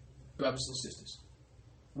 brothers and sisters.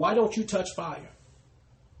 Why don't you touch fire?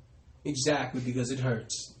 Exactly, because it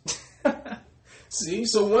hurts. See,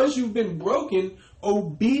 so once you've been broken,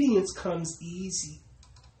 obedience comes easy.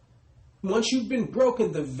 Once you've been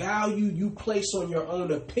broken, the value you place on your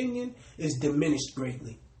own opinion is diminished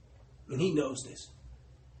greatly. And he knows this.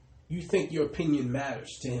 You think your opinion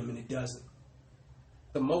matters to him, and it doesn't.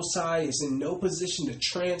 The Most High is in no position to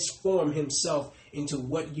transform himself into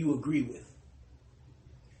what you agree with.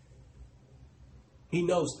 He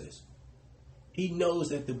knows this. He knows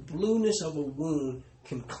that the blueness of a wound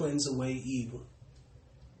can cleanse away evil.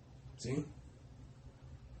 See?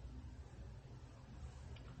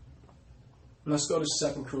 Let's go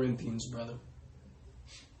to 2 Corinthians, brother.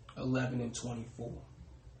 11 and 24.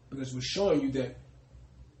 Because we're showing you that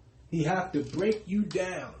he have to break you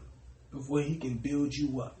down before he can build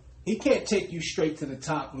you up. He can't take you straight to the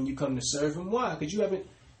top when you come to serve him. Why? Because you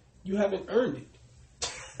haven't earned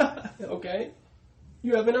it. Okay?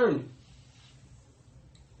 You haven't earned it.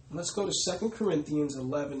 Let's go to 2 Corinthians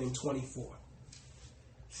 11 and 24.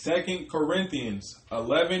 2 Corinthians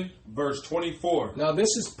 11, verse 24. Now this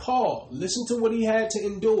is Paul. Listen to what he had to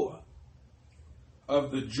endure.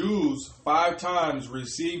 Of the Jews, 5 times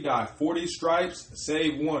received I 40 stripes,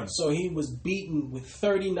 save one. So he was beaten with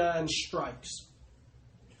 39 stripes.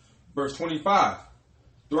 Verse 25.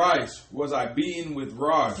 Thrice was I beaten with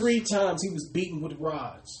rods. 3 times he was beaten with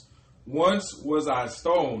rods. Once was I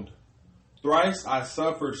stoned. Thrice I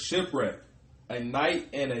suffered shipwreck. A night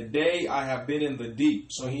and a day I have been in the deep.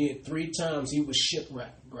 So he had 3 times he was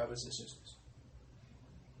shipwrecked, brothers and sisters.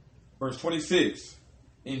 Verse 26.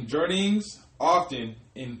 In journeyings often,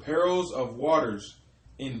 in perils of waters,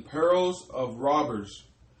 in perils of robbers,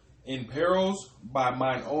 in perils by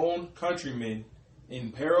mine own countrymen,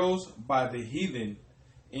 in perils by the heathen,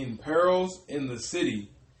 in perils in the city,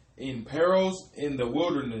 in perils in the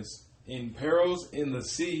wilderness, in perils in the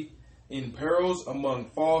sea, in perils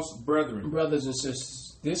among false brethren. Brothers and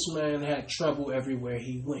sisters, this man had trouble everywhere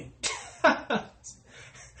he went.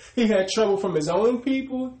 He had trouble from his own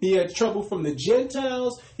people. He had trouble from the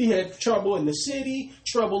Gentiles. He had trouble in the city,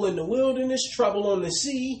 trouble in the wilderness, trouble on the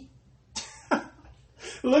sea.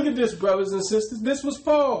 Look at this, brothers and sisters. This was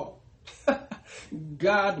Paul.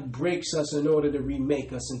 God breaks us in order to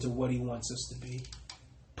remake us into what he wants us to be.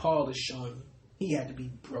 Paul is showing you he had to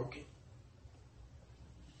be broken.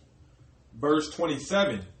 Verse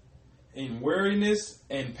 27. In weariness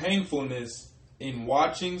and painfulness, in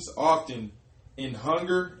watchings often, in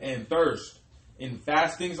hunger and thirst, in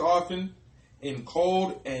fastings often, in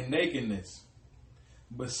cold and nakedness.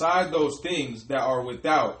 Beside those things that are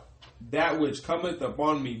without, that which cometh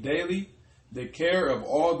upon me daily, the care of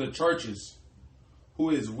all the churches, who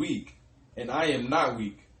is weak, and I am not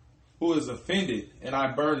weak, who is offended, and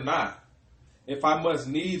I burn not. If I must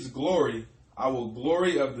needs glory, I will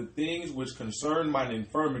glory of the things which concern mine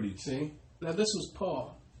infirmities. See? Now this was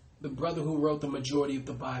Paul, the brother who wrote the majority of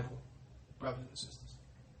the Bible, brothers and sisters.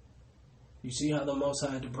 You see how the Most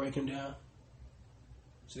High had to break him down?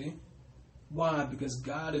 See? Why? Because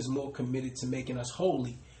God is more committed to making us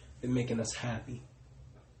holy than making us happy,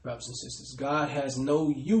 brothers and sisters. God has no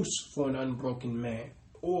use for an unbroken man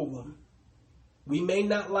or woman. We may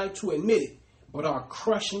not like to admit it, but our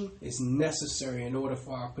crushing is necessary in order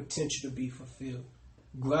for our potential to be fulfilled.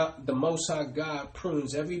 The Most High God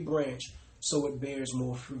prunes every branch so it bears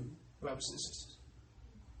more fruit, brothers and sisters.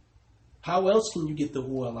 How else can you get the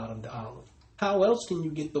oil out of the olive? How else can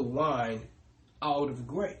you get the wine out of the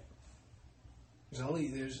grape?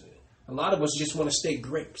 There's a lot of us just want to stay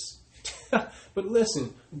grapes. But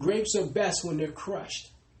listen, grapes are best when they're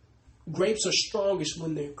crushed. Grapes are strongest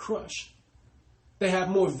when they're crushed. They have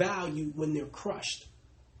more value when they're crushed.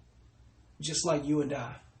 Just like you and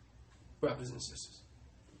I, brothers and sisters.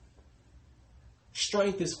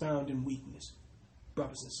 Strength is found in weakness,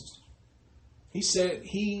 brothers and sisters. He said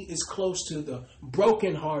he is close to the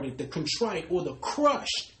brokenhearted, the contrite, or the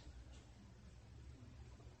crushed.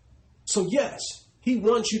 So yes, he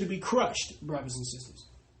wants you to be crushed, brothers and sisters.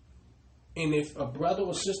 And if a brother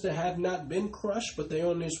or sister have not been crushed, but they're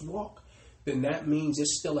on this walk, then that means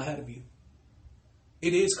it's still ahead of you.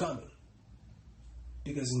 It is coming.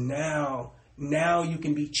 Because now you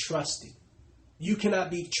can be trusted. You cannot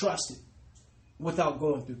be trusted without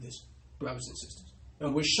going through this, brothers and sisters.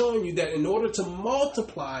 And we're showing you that in order to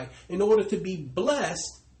multiply, in order to be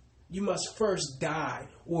blessed, you must first die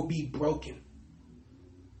or be broken.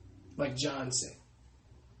 Like John said.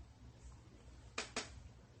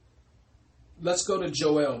 Let's go to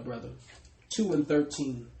Joel, brother.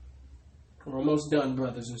 2:13. We're almost done,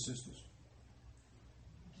 brothers and sisters.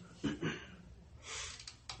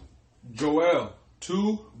 Joel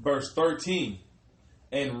 2, verse 13.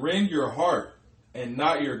 And rend your heart, and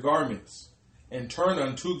not your garments, and turn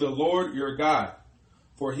unto the Lord your God.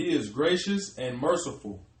 For he is gracious and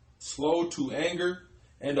merciful, slow to anger,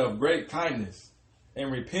 and of great kindness,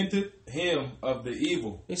 and repenteth him of the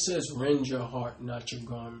evil. It says, rend your heart, not your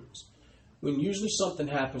garments. When usually something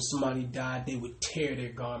happens, somebody died, they would tear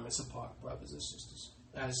their garments apart, brothers and sisters,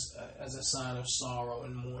 as a sign of sorrow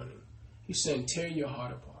and mourning. He's saying, tear your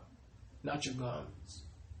heart apart, not your garments.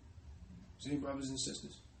 See, brothers and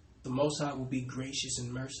sisters? The Most High will be gracious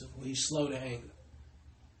and merciful. He's slow to anger.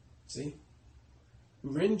 See?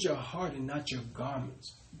 Rend your heart and not your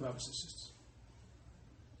garments, brothers and sisters.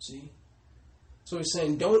 See? So he's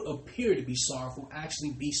saying, don't appear to be sorrowful,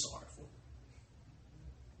 actually be sorrowful.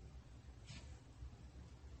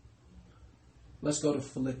 Let's go to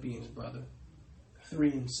Philippians, brother.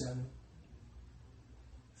 3:7.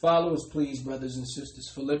 Follow us, please, brothers and sisters.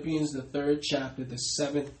 Philippians, the 3rd chapter, the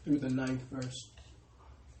 7th through the 9th verse.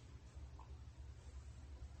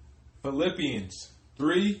 Philippians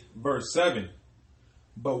 3, verse 7.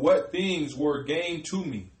 But what things were gain to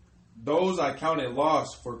me, those I counted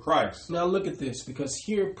loss for Christ. Now look at this, because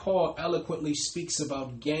here Paul eloquently speaks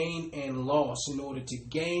about gain and loss. In order to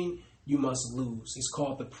gain, you must lose. It's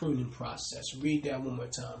called the pruning process. Read that one more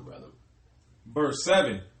time, brother. Verse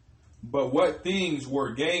 7. But what things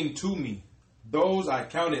were gain to me, those I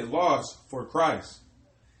counted loss for Christ.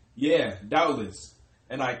 Yeah, doubtless.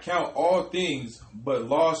 And I count all things but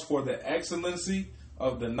loss for the excellency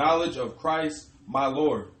of the knowledge of Christ my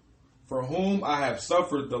Lord, for whom I have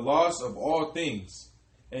suffered the loss of all things,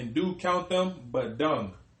 and do count them but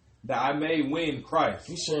dung, that I may win Christ.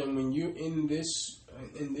 He's saying when you're in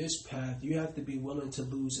this path, you have to be willing to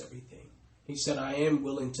lose everything. He said, I am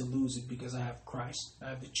willing to lose it because I have Christ. I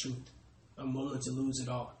have the truth. I'm willing to lose it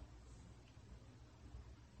all.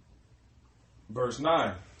 Verse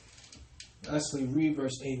 9. Lastly, read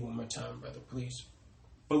verse 8 one more time, brother, please.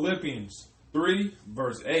 Philippians 3,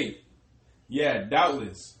 verse 8. Yeah,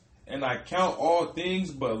 doubtless. And I count all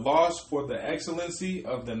things but loss for the excellency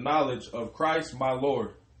of the knowledge of Christ my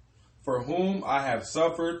Lord, for whom I have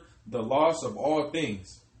suffered the loss of all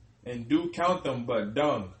things, and do count them but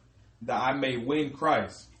dung, that I may win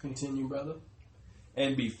Christ. Continue, brother.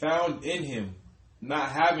 And be found in him, not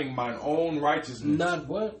having mine own righteousness. Not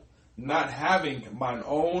what? Not having mine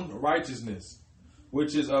own righteousness,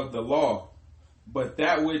 which is of the law, but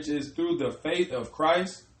that which is through the faith of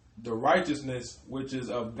Christ, the righteousness which is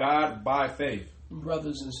of God by faith.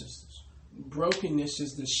 Brothers and sisters, Brokenness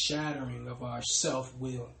is the shattering of our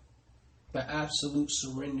self-will, the absolute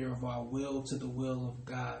surrender of our will to the will of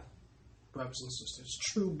God. Brothers and sisters,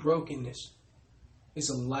 true brokenness is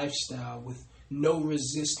a lifestyle with no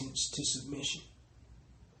resistance to submission.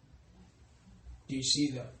 Do you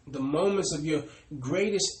see that? The moments of your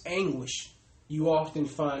greatest anguish, you often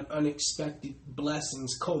find unexpected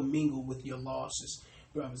blessings commingled with your losses,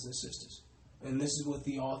 brothers and sisters. And this is what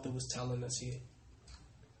the author was telling us here.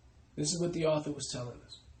 This is what the author was telling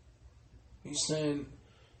us. He's saying,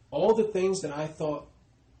 all the things that I thought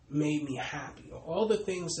made me happy, or all the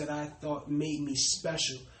things that I thought made me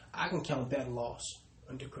special, I can count that loss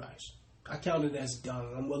under Christ. I count it as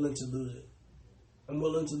dung. I'm willing to lose it. I'm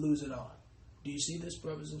willing to lose it all. Do you see this,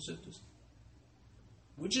 brothers and sisters?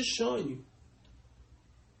 We're just showing you.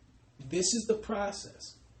 This is the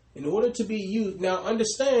process. In order to be used, now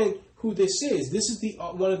understand who this is. This is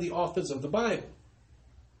one of the authors of the Bible.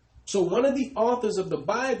 So one of the authors of the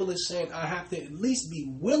Bible is saying, I have to at least be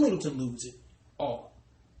willing to lose it all.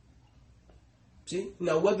 See?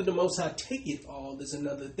 Now, whether the Most High take it all is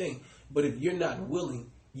another thing. But if you're not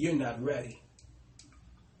willing, you're not ready.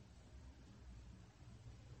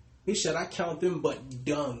 He said, I count them but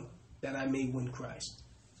dung that I may win Christ.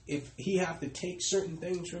 If he have to take certain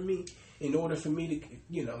things from me in order for me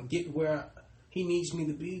to, get where he needs me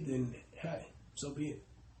to be, then, hey, so be it.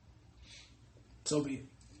 So be it.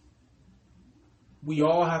 We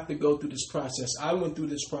all have to go through this process. I went through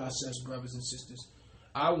this process, brothers and sisters.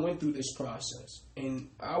 I went through this process, and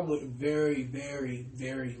I went very, very,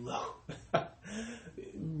 very low.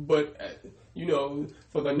 But,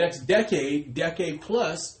 for the next decade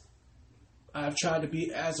plus, I've tried to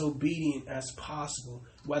be as obedient as possible.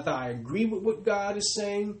 Whether I agree with what God is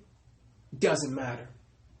saying, doesn't matter.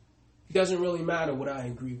 It doesn't really matter what I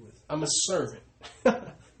agree with. I'm a servant,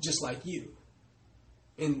 just like you.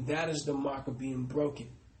 And that is the mark of being broken,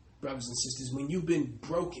 brothers and sisters. When you've been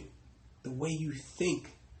broken, the way you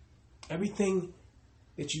think, everything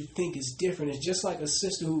that you think is different. It's just like a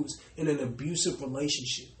sister who's in an abusive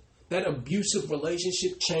relationship. That abusive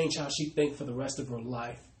relationship changed how she thinks for the rest of her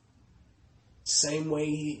life. Same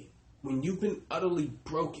way, when you've been utterly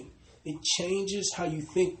broken, it changes how you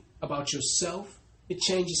think about yourself. It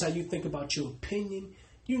changes how you think about your opinion.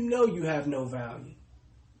 You know you have no value.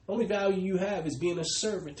 The only value you have is being a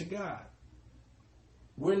servant to God.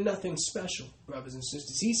 We're nothing special, brothers and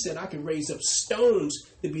sisters. He said, I can raise up stones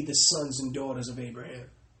to be the sons and daughters of Abraham.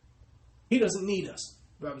 He doesn't need us,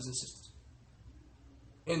 brothers and sisters.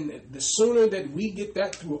 And the sooner that we get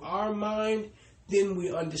that through our mind, then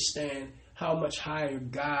we understand how much higher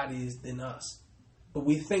God is than us. But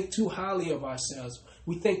we think too highly of ourselves.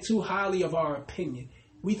 We think too highly of our opinion.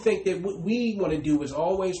 We think that what we want to do is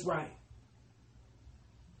always right.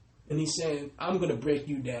 And he's saying, I'm going to break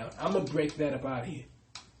you down. I'm going to break that up out of here.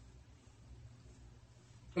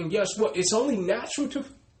 And guess what? It's only natural to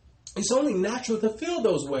feel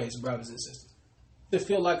those ways, brothers and sisters. To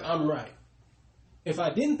feel like I'm right. If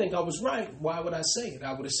I didn't think I was right, why would I say it?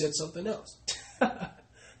 I would have said something else.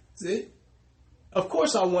 See? Of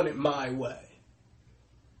course I want it my way.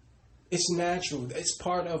 It's natural. It's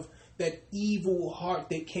part of that evil heart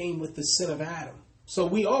that came with the sin of Adam. So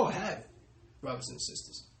we all have it, brothers and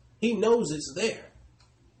sisters. He knows it's there.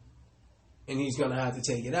 And he's going to have to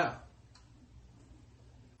take it out.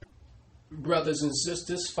 Brothers and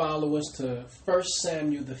sisters, follow us to 1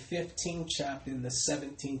 Samuel, the 15th chapter, and the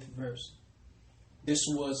 17th verse. This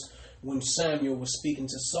was when Samuel was speaking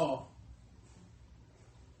to Saul.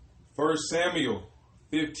 1 Samuel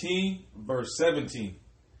 15, verse 17.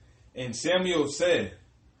 And Samuel said,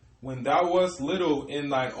 when thou wast little in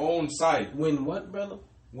thine own sight. When what, brother?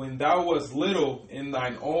 When thou wast little in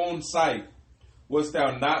thine own sight, wast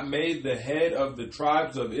thou not made the head of the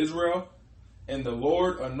tribes of Israel? And the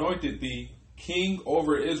Lord anointed thee king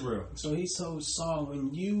over Israel. So he told Saul,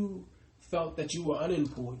 when you felt that you were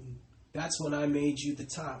unimportant, that's when I made you the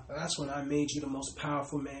top. That's when I made you the most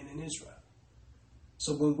powerful man in Israel.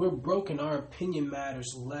 So when we're broken, our opinion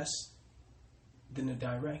matters less than the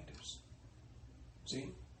directives.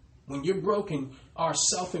 See? When you're broken, our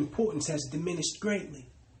self-importance has diminished greatly.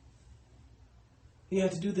 He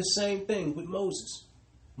had to do the same thing with Moses.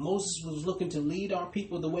 Moses was looking to lead our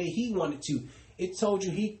people the way he wanted to. It told you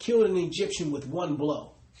he killed an Egyptian with one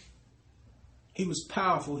blow. He was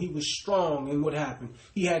powerful. He was strong. And what happened?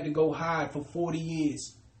 He had to go hide for 40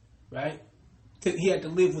 years. Right? He had to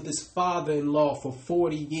live with his father-in-law for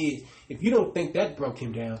 40 years. If you don't think that broke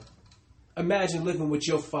him down, imagine living with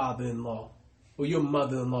your father-in-law or your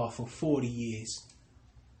mother-in-law for 40 years.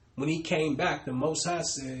 When he came back, the Most High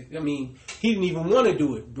said, he didn't even want to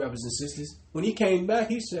do it, brothers and sisters. When he came back,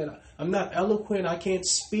 he said, I'm not eloquent, I can't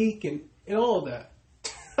speak, and all that.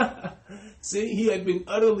 See, he had been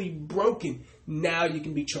utterly broken. Now you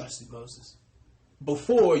can be trusted, Moses.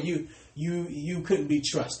 Before, you couldn't be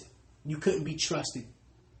trusted. You couldn't be trusted.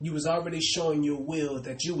 You was already showing your will,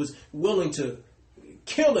 that you was willing to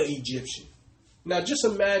kill an Egyptian. Now just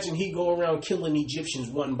imagine he go around killing Egyptians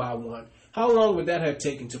one by one. How long would that have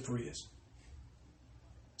taken to free us?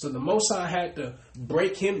 So the Most High had to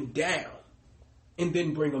break him down and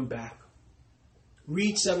then bring him back.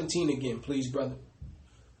 Read 17 again, please, brother.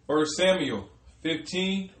 1 Samuel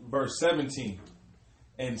 15, verse 17.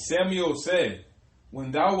 And Samuel said,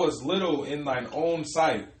 When thou wast little in thine own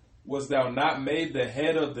sight, wast thou not made the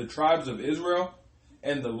head of the tribes of Israel?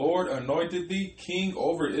 And the Lord anointed thee king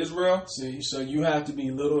over Israel? See, so you have to be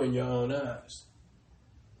little in your own eyes.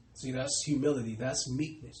 See, that's humility. That's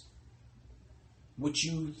meekness. What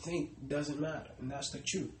you think doesn't matter. And that's the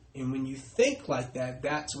truth. And when you think like that,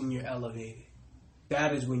 that's when you're elevated.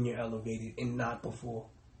 That is when you're elevated and not before.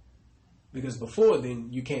 Because before then,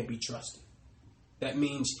 you can't be trusted. That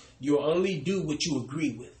means you'll only do what you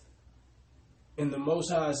agree with. And the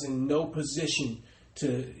Most High is in no position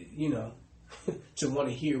to, to want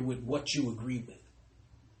to hear with what you agree with.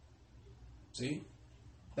 See?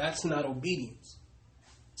 That's not obedience.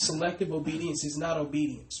 Selective obedience is not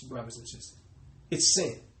obedience, brothers and sisters. It's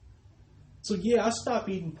sin. So yeah, I stopped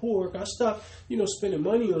eating pork. I stopped, spending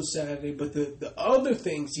money on Saturday. But the other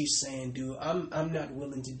things he's saying, dude, I'm not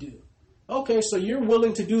willing to do. Okay, so you're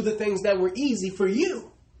willing to do the things that were easy for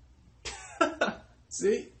you.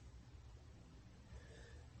 See?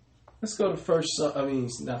 Let's go to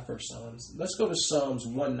not First Psalms. Let's go to Psalms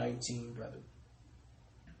 119, brother.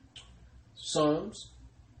 Psalms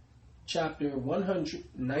chapter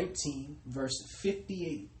 119, verse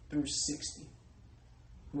 58 through 60.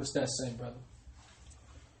 What's that say, brother?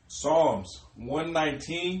 Psalms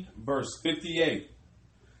 119, verse 58.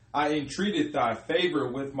 I entreated thy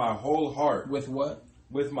favor with my whole heart. With what?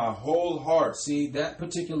 With my whole heart. See, that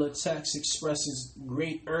particular text expresses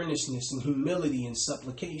great earnestness and humility and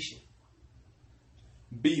supplication.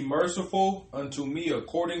 Be merciful unto me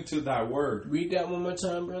according to thy word. Read that one more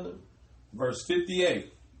time, brother. Verse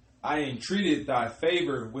 58. I entreated thy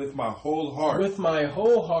favor with my whole heart. With my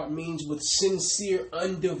whole heart means with sincere,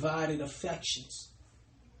 undivided affections.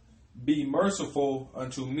 Be merciful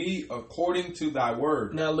unto me according to thy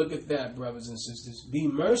word. Now look at that, brothers and sisters. Be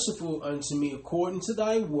merciful unto me according to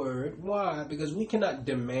thy word. Why? Because we cannot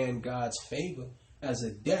demand God's favor as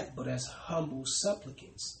a debt, but as humble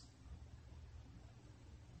supplicants.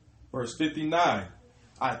 Verse 59.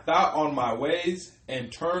 I thought on my ways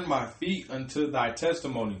and turned my feet unto thy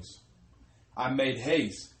testimonies. I made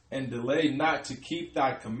haste and delayed not to keep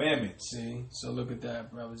thy commandments. See, so look at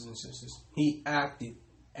that, brothers and sisters. He acted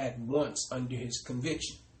at once under his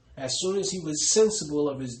conviction. As soon as he was sensible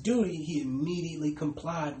of his duty, he immediately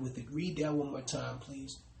complied with it. Read that one more time,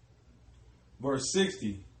 please. Verse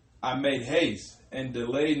 60. I made haste and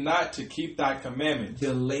delayed not to keep thy commandments.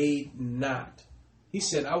 Delayed not. He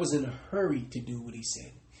said, I was in a hurry to do what he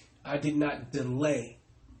said. I did not delay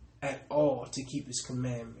at all to keep his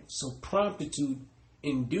commandments. So promptitude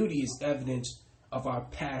in duty is evidence of our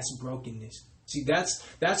past brokenness. See,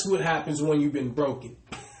 that's what happens when you've been broken.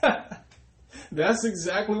 That's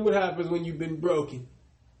exactly what happens when you've been broken.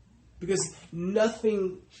 Because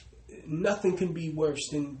nothing can be worse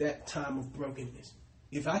than that time of brokenness.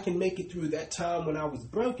 If I can make it through that time when I was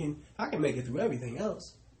broken, I can make it through everything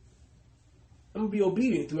else. I'm going to be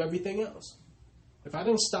obedient through everything else. If I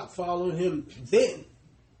didn't stop following him then,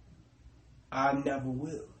 I never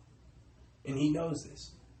will. And he knows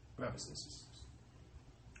this, brothers and sisters.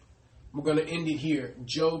 We're going to end it here.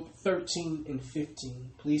 Job 13 and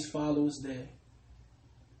 15. Please follow us there.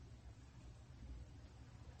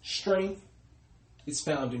 Strength is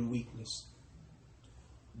found in weakness.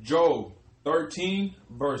 Job 13,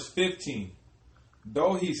 verse 15.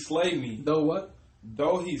 Though he slay me. Though what?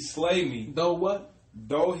 Though he slay me. Though what?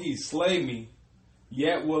 Though he slay me,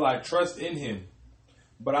 yet will I trust in him.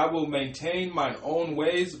 But I will maintain mine own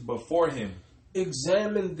ways before him.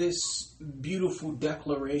 Examine this beautiful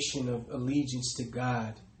declaration of allegiance to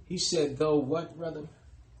God. He said, though what, brother?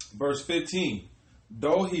 Verse 15.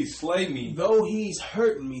 Though he slay me. Though he's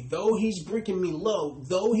hurting me. Though he's bringing me low.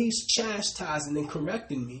 Though he's chastising and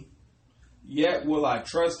correcting me. Yet will I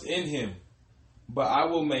trust in him. But I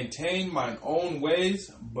will maintain mine own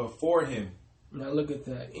ways before him. Now look at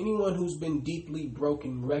that. Anyone who's been deeply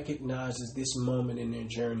broken recognizes this moment in their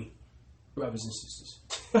journey, brothers and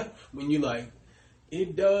sisters. When you're like,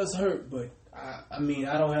 it does hurt, but I mean,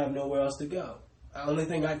 I don't have nowhere else to go. The only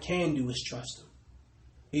thing I can do is trust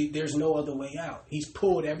him. There's no other way out. He's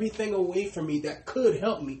pulled everything away from me that could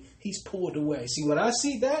help me. He's pulled away. See, when I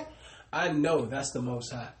see that, I know that's the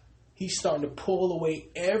Most High. He's starting to pull away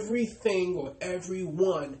everything or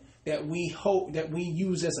everyone that we hope, that we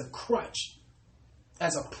use as a crutch,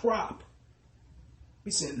 as a prop.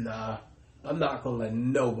 He said, nah, I'm not going to let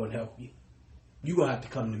no one help you. You're going to have to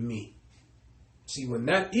come to me. See, when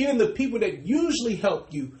that, even the people that usually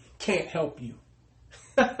help you can't help you.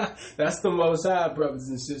 That's the Most High, brothers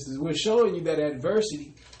and sisters. We're showing you that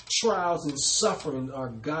adversity, trials, and suffering are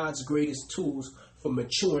God's greatest tools for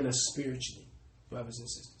maturing us spiritually, brothers and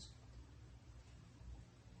sisters.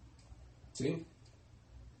 See?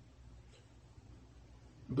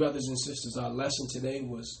 Brothers and sisters, our lesson today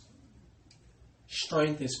was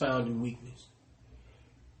strength is found in weakness.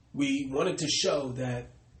 We wanted to show that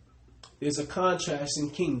there's a contrast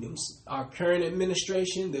in kingdoms. Our current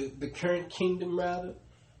administration, the current kingdom rather,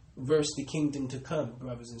 versus the kingdom to come,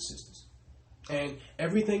 brothers and sisters. And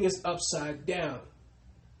everything is upside down.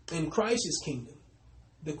 In Christ's kingdom,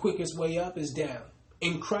 the quickest way up is down.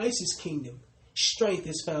 In Christ's kingdom, strength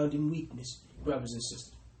is found in weakness, brothers and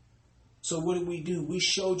sisters. So what did we do? We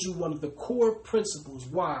showed you one of the core principles.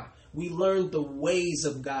 Why? We learned the ways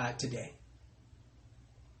of God today.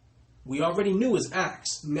 We already knew his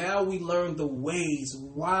acts. Now we learn the ways,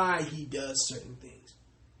 why he does certain things.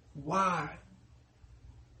 Why?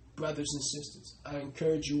 Brothers and sisters, I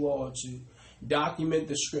encourage you all to document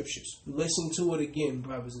the scriptures. Listen to it again,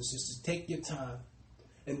 brothers and sisters. Take your time.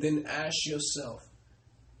 And then ask yourself,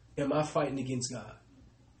 am I fighting against God?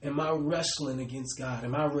 Am I wrestling against God?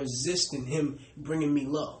 Am I resisting him bringing me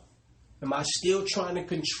low? Am I still trying to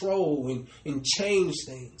control and change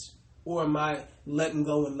things? Or am I letting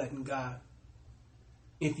go and letting God?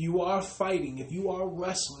 If you are fighting, if you are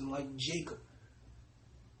wrestling like Jacob,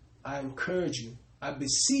 I encourage you, I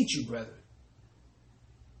beseech you, brethren,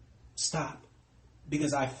 stop.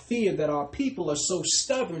 Because I fear that our people are so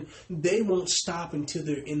stubborn, they won't stop until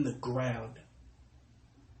they're in the ground.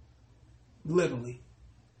 Literally.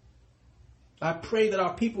 I pray that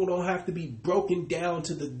our people don't have to be broken down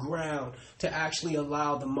to the ground to actually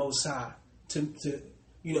allow the Most High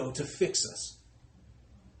to fix us.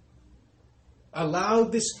 Allow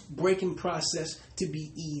this breaking process to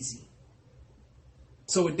be easy.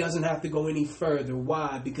 So it doesn't have to go any further.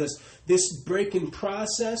 Why? Because this breaking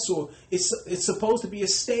process, or it's supposed to be a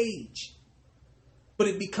stage. But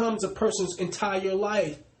it becomes a person's entire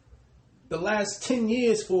life. The last 10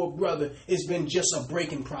 years for a brother has been just a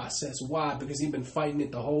breaking process. Why? Because he's been fighting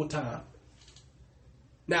it the whole time.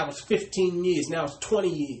 Now it's 15 years. Now it's 20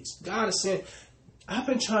 years. God is saying, I've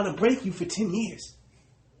been trying to break you for 10 years.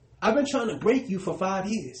 I've been trying to break you for 5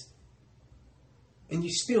 years. And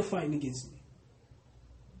you're still fighting against me.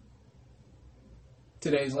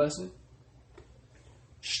 Today's lesson.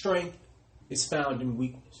 Strength is found in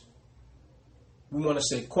weakness. We want to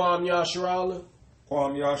say, Kwam Yasharala.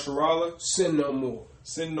 Kwam Yasharala. Sin no more.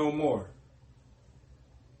 Sin no more.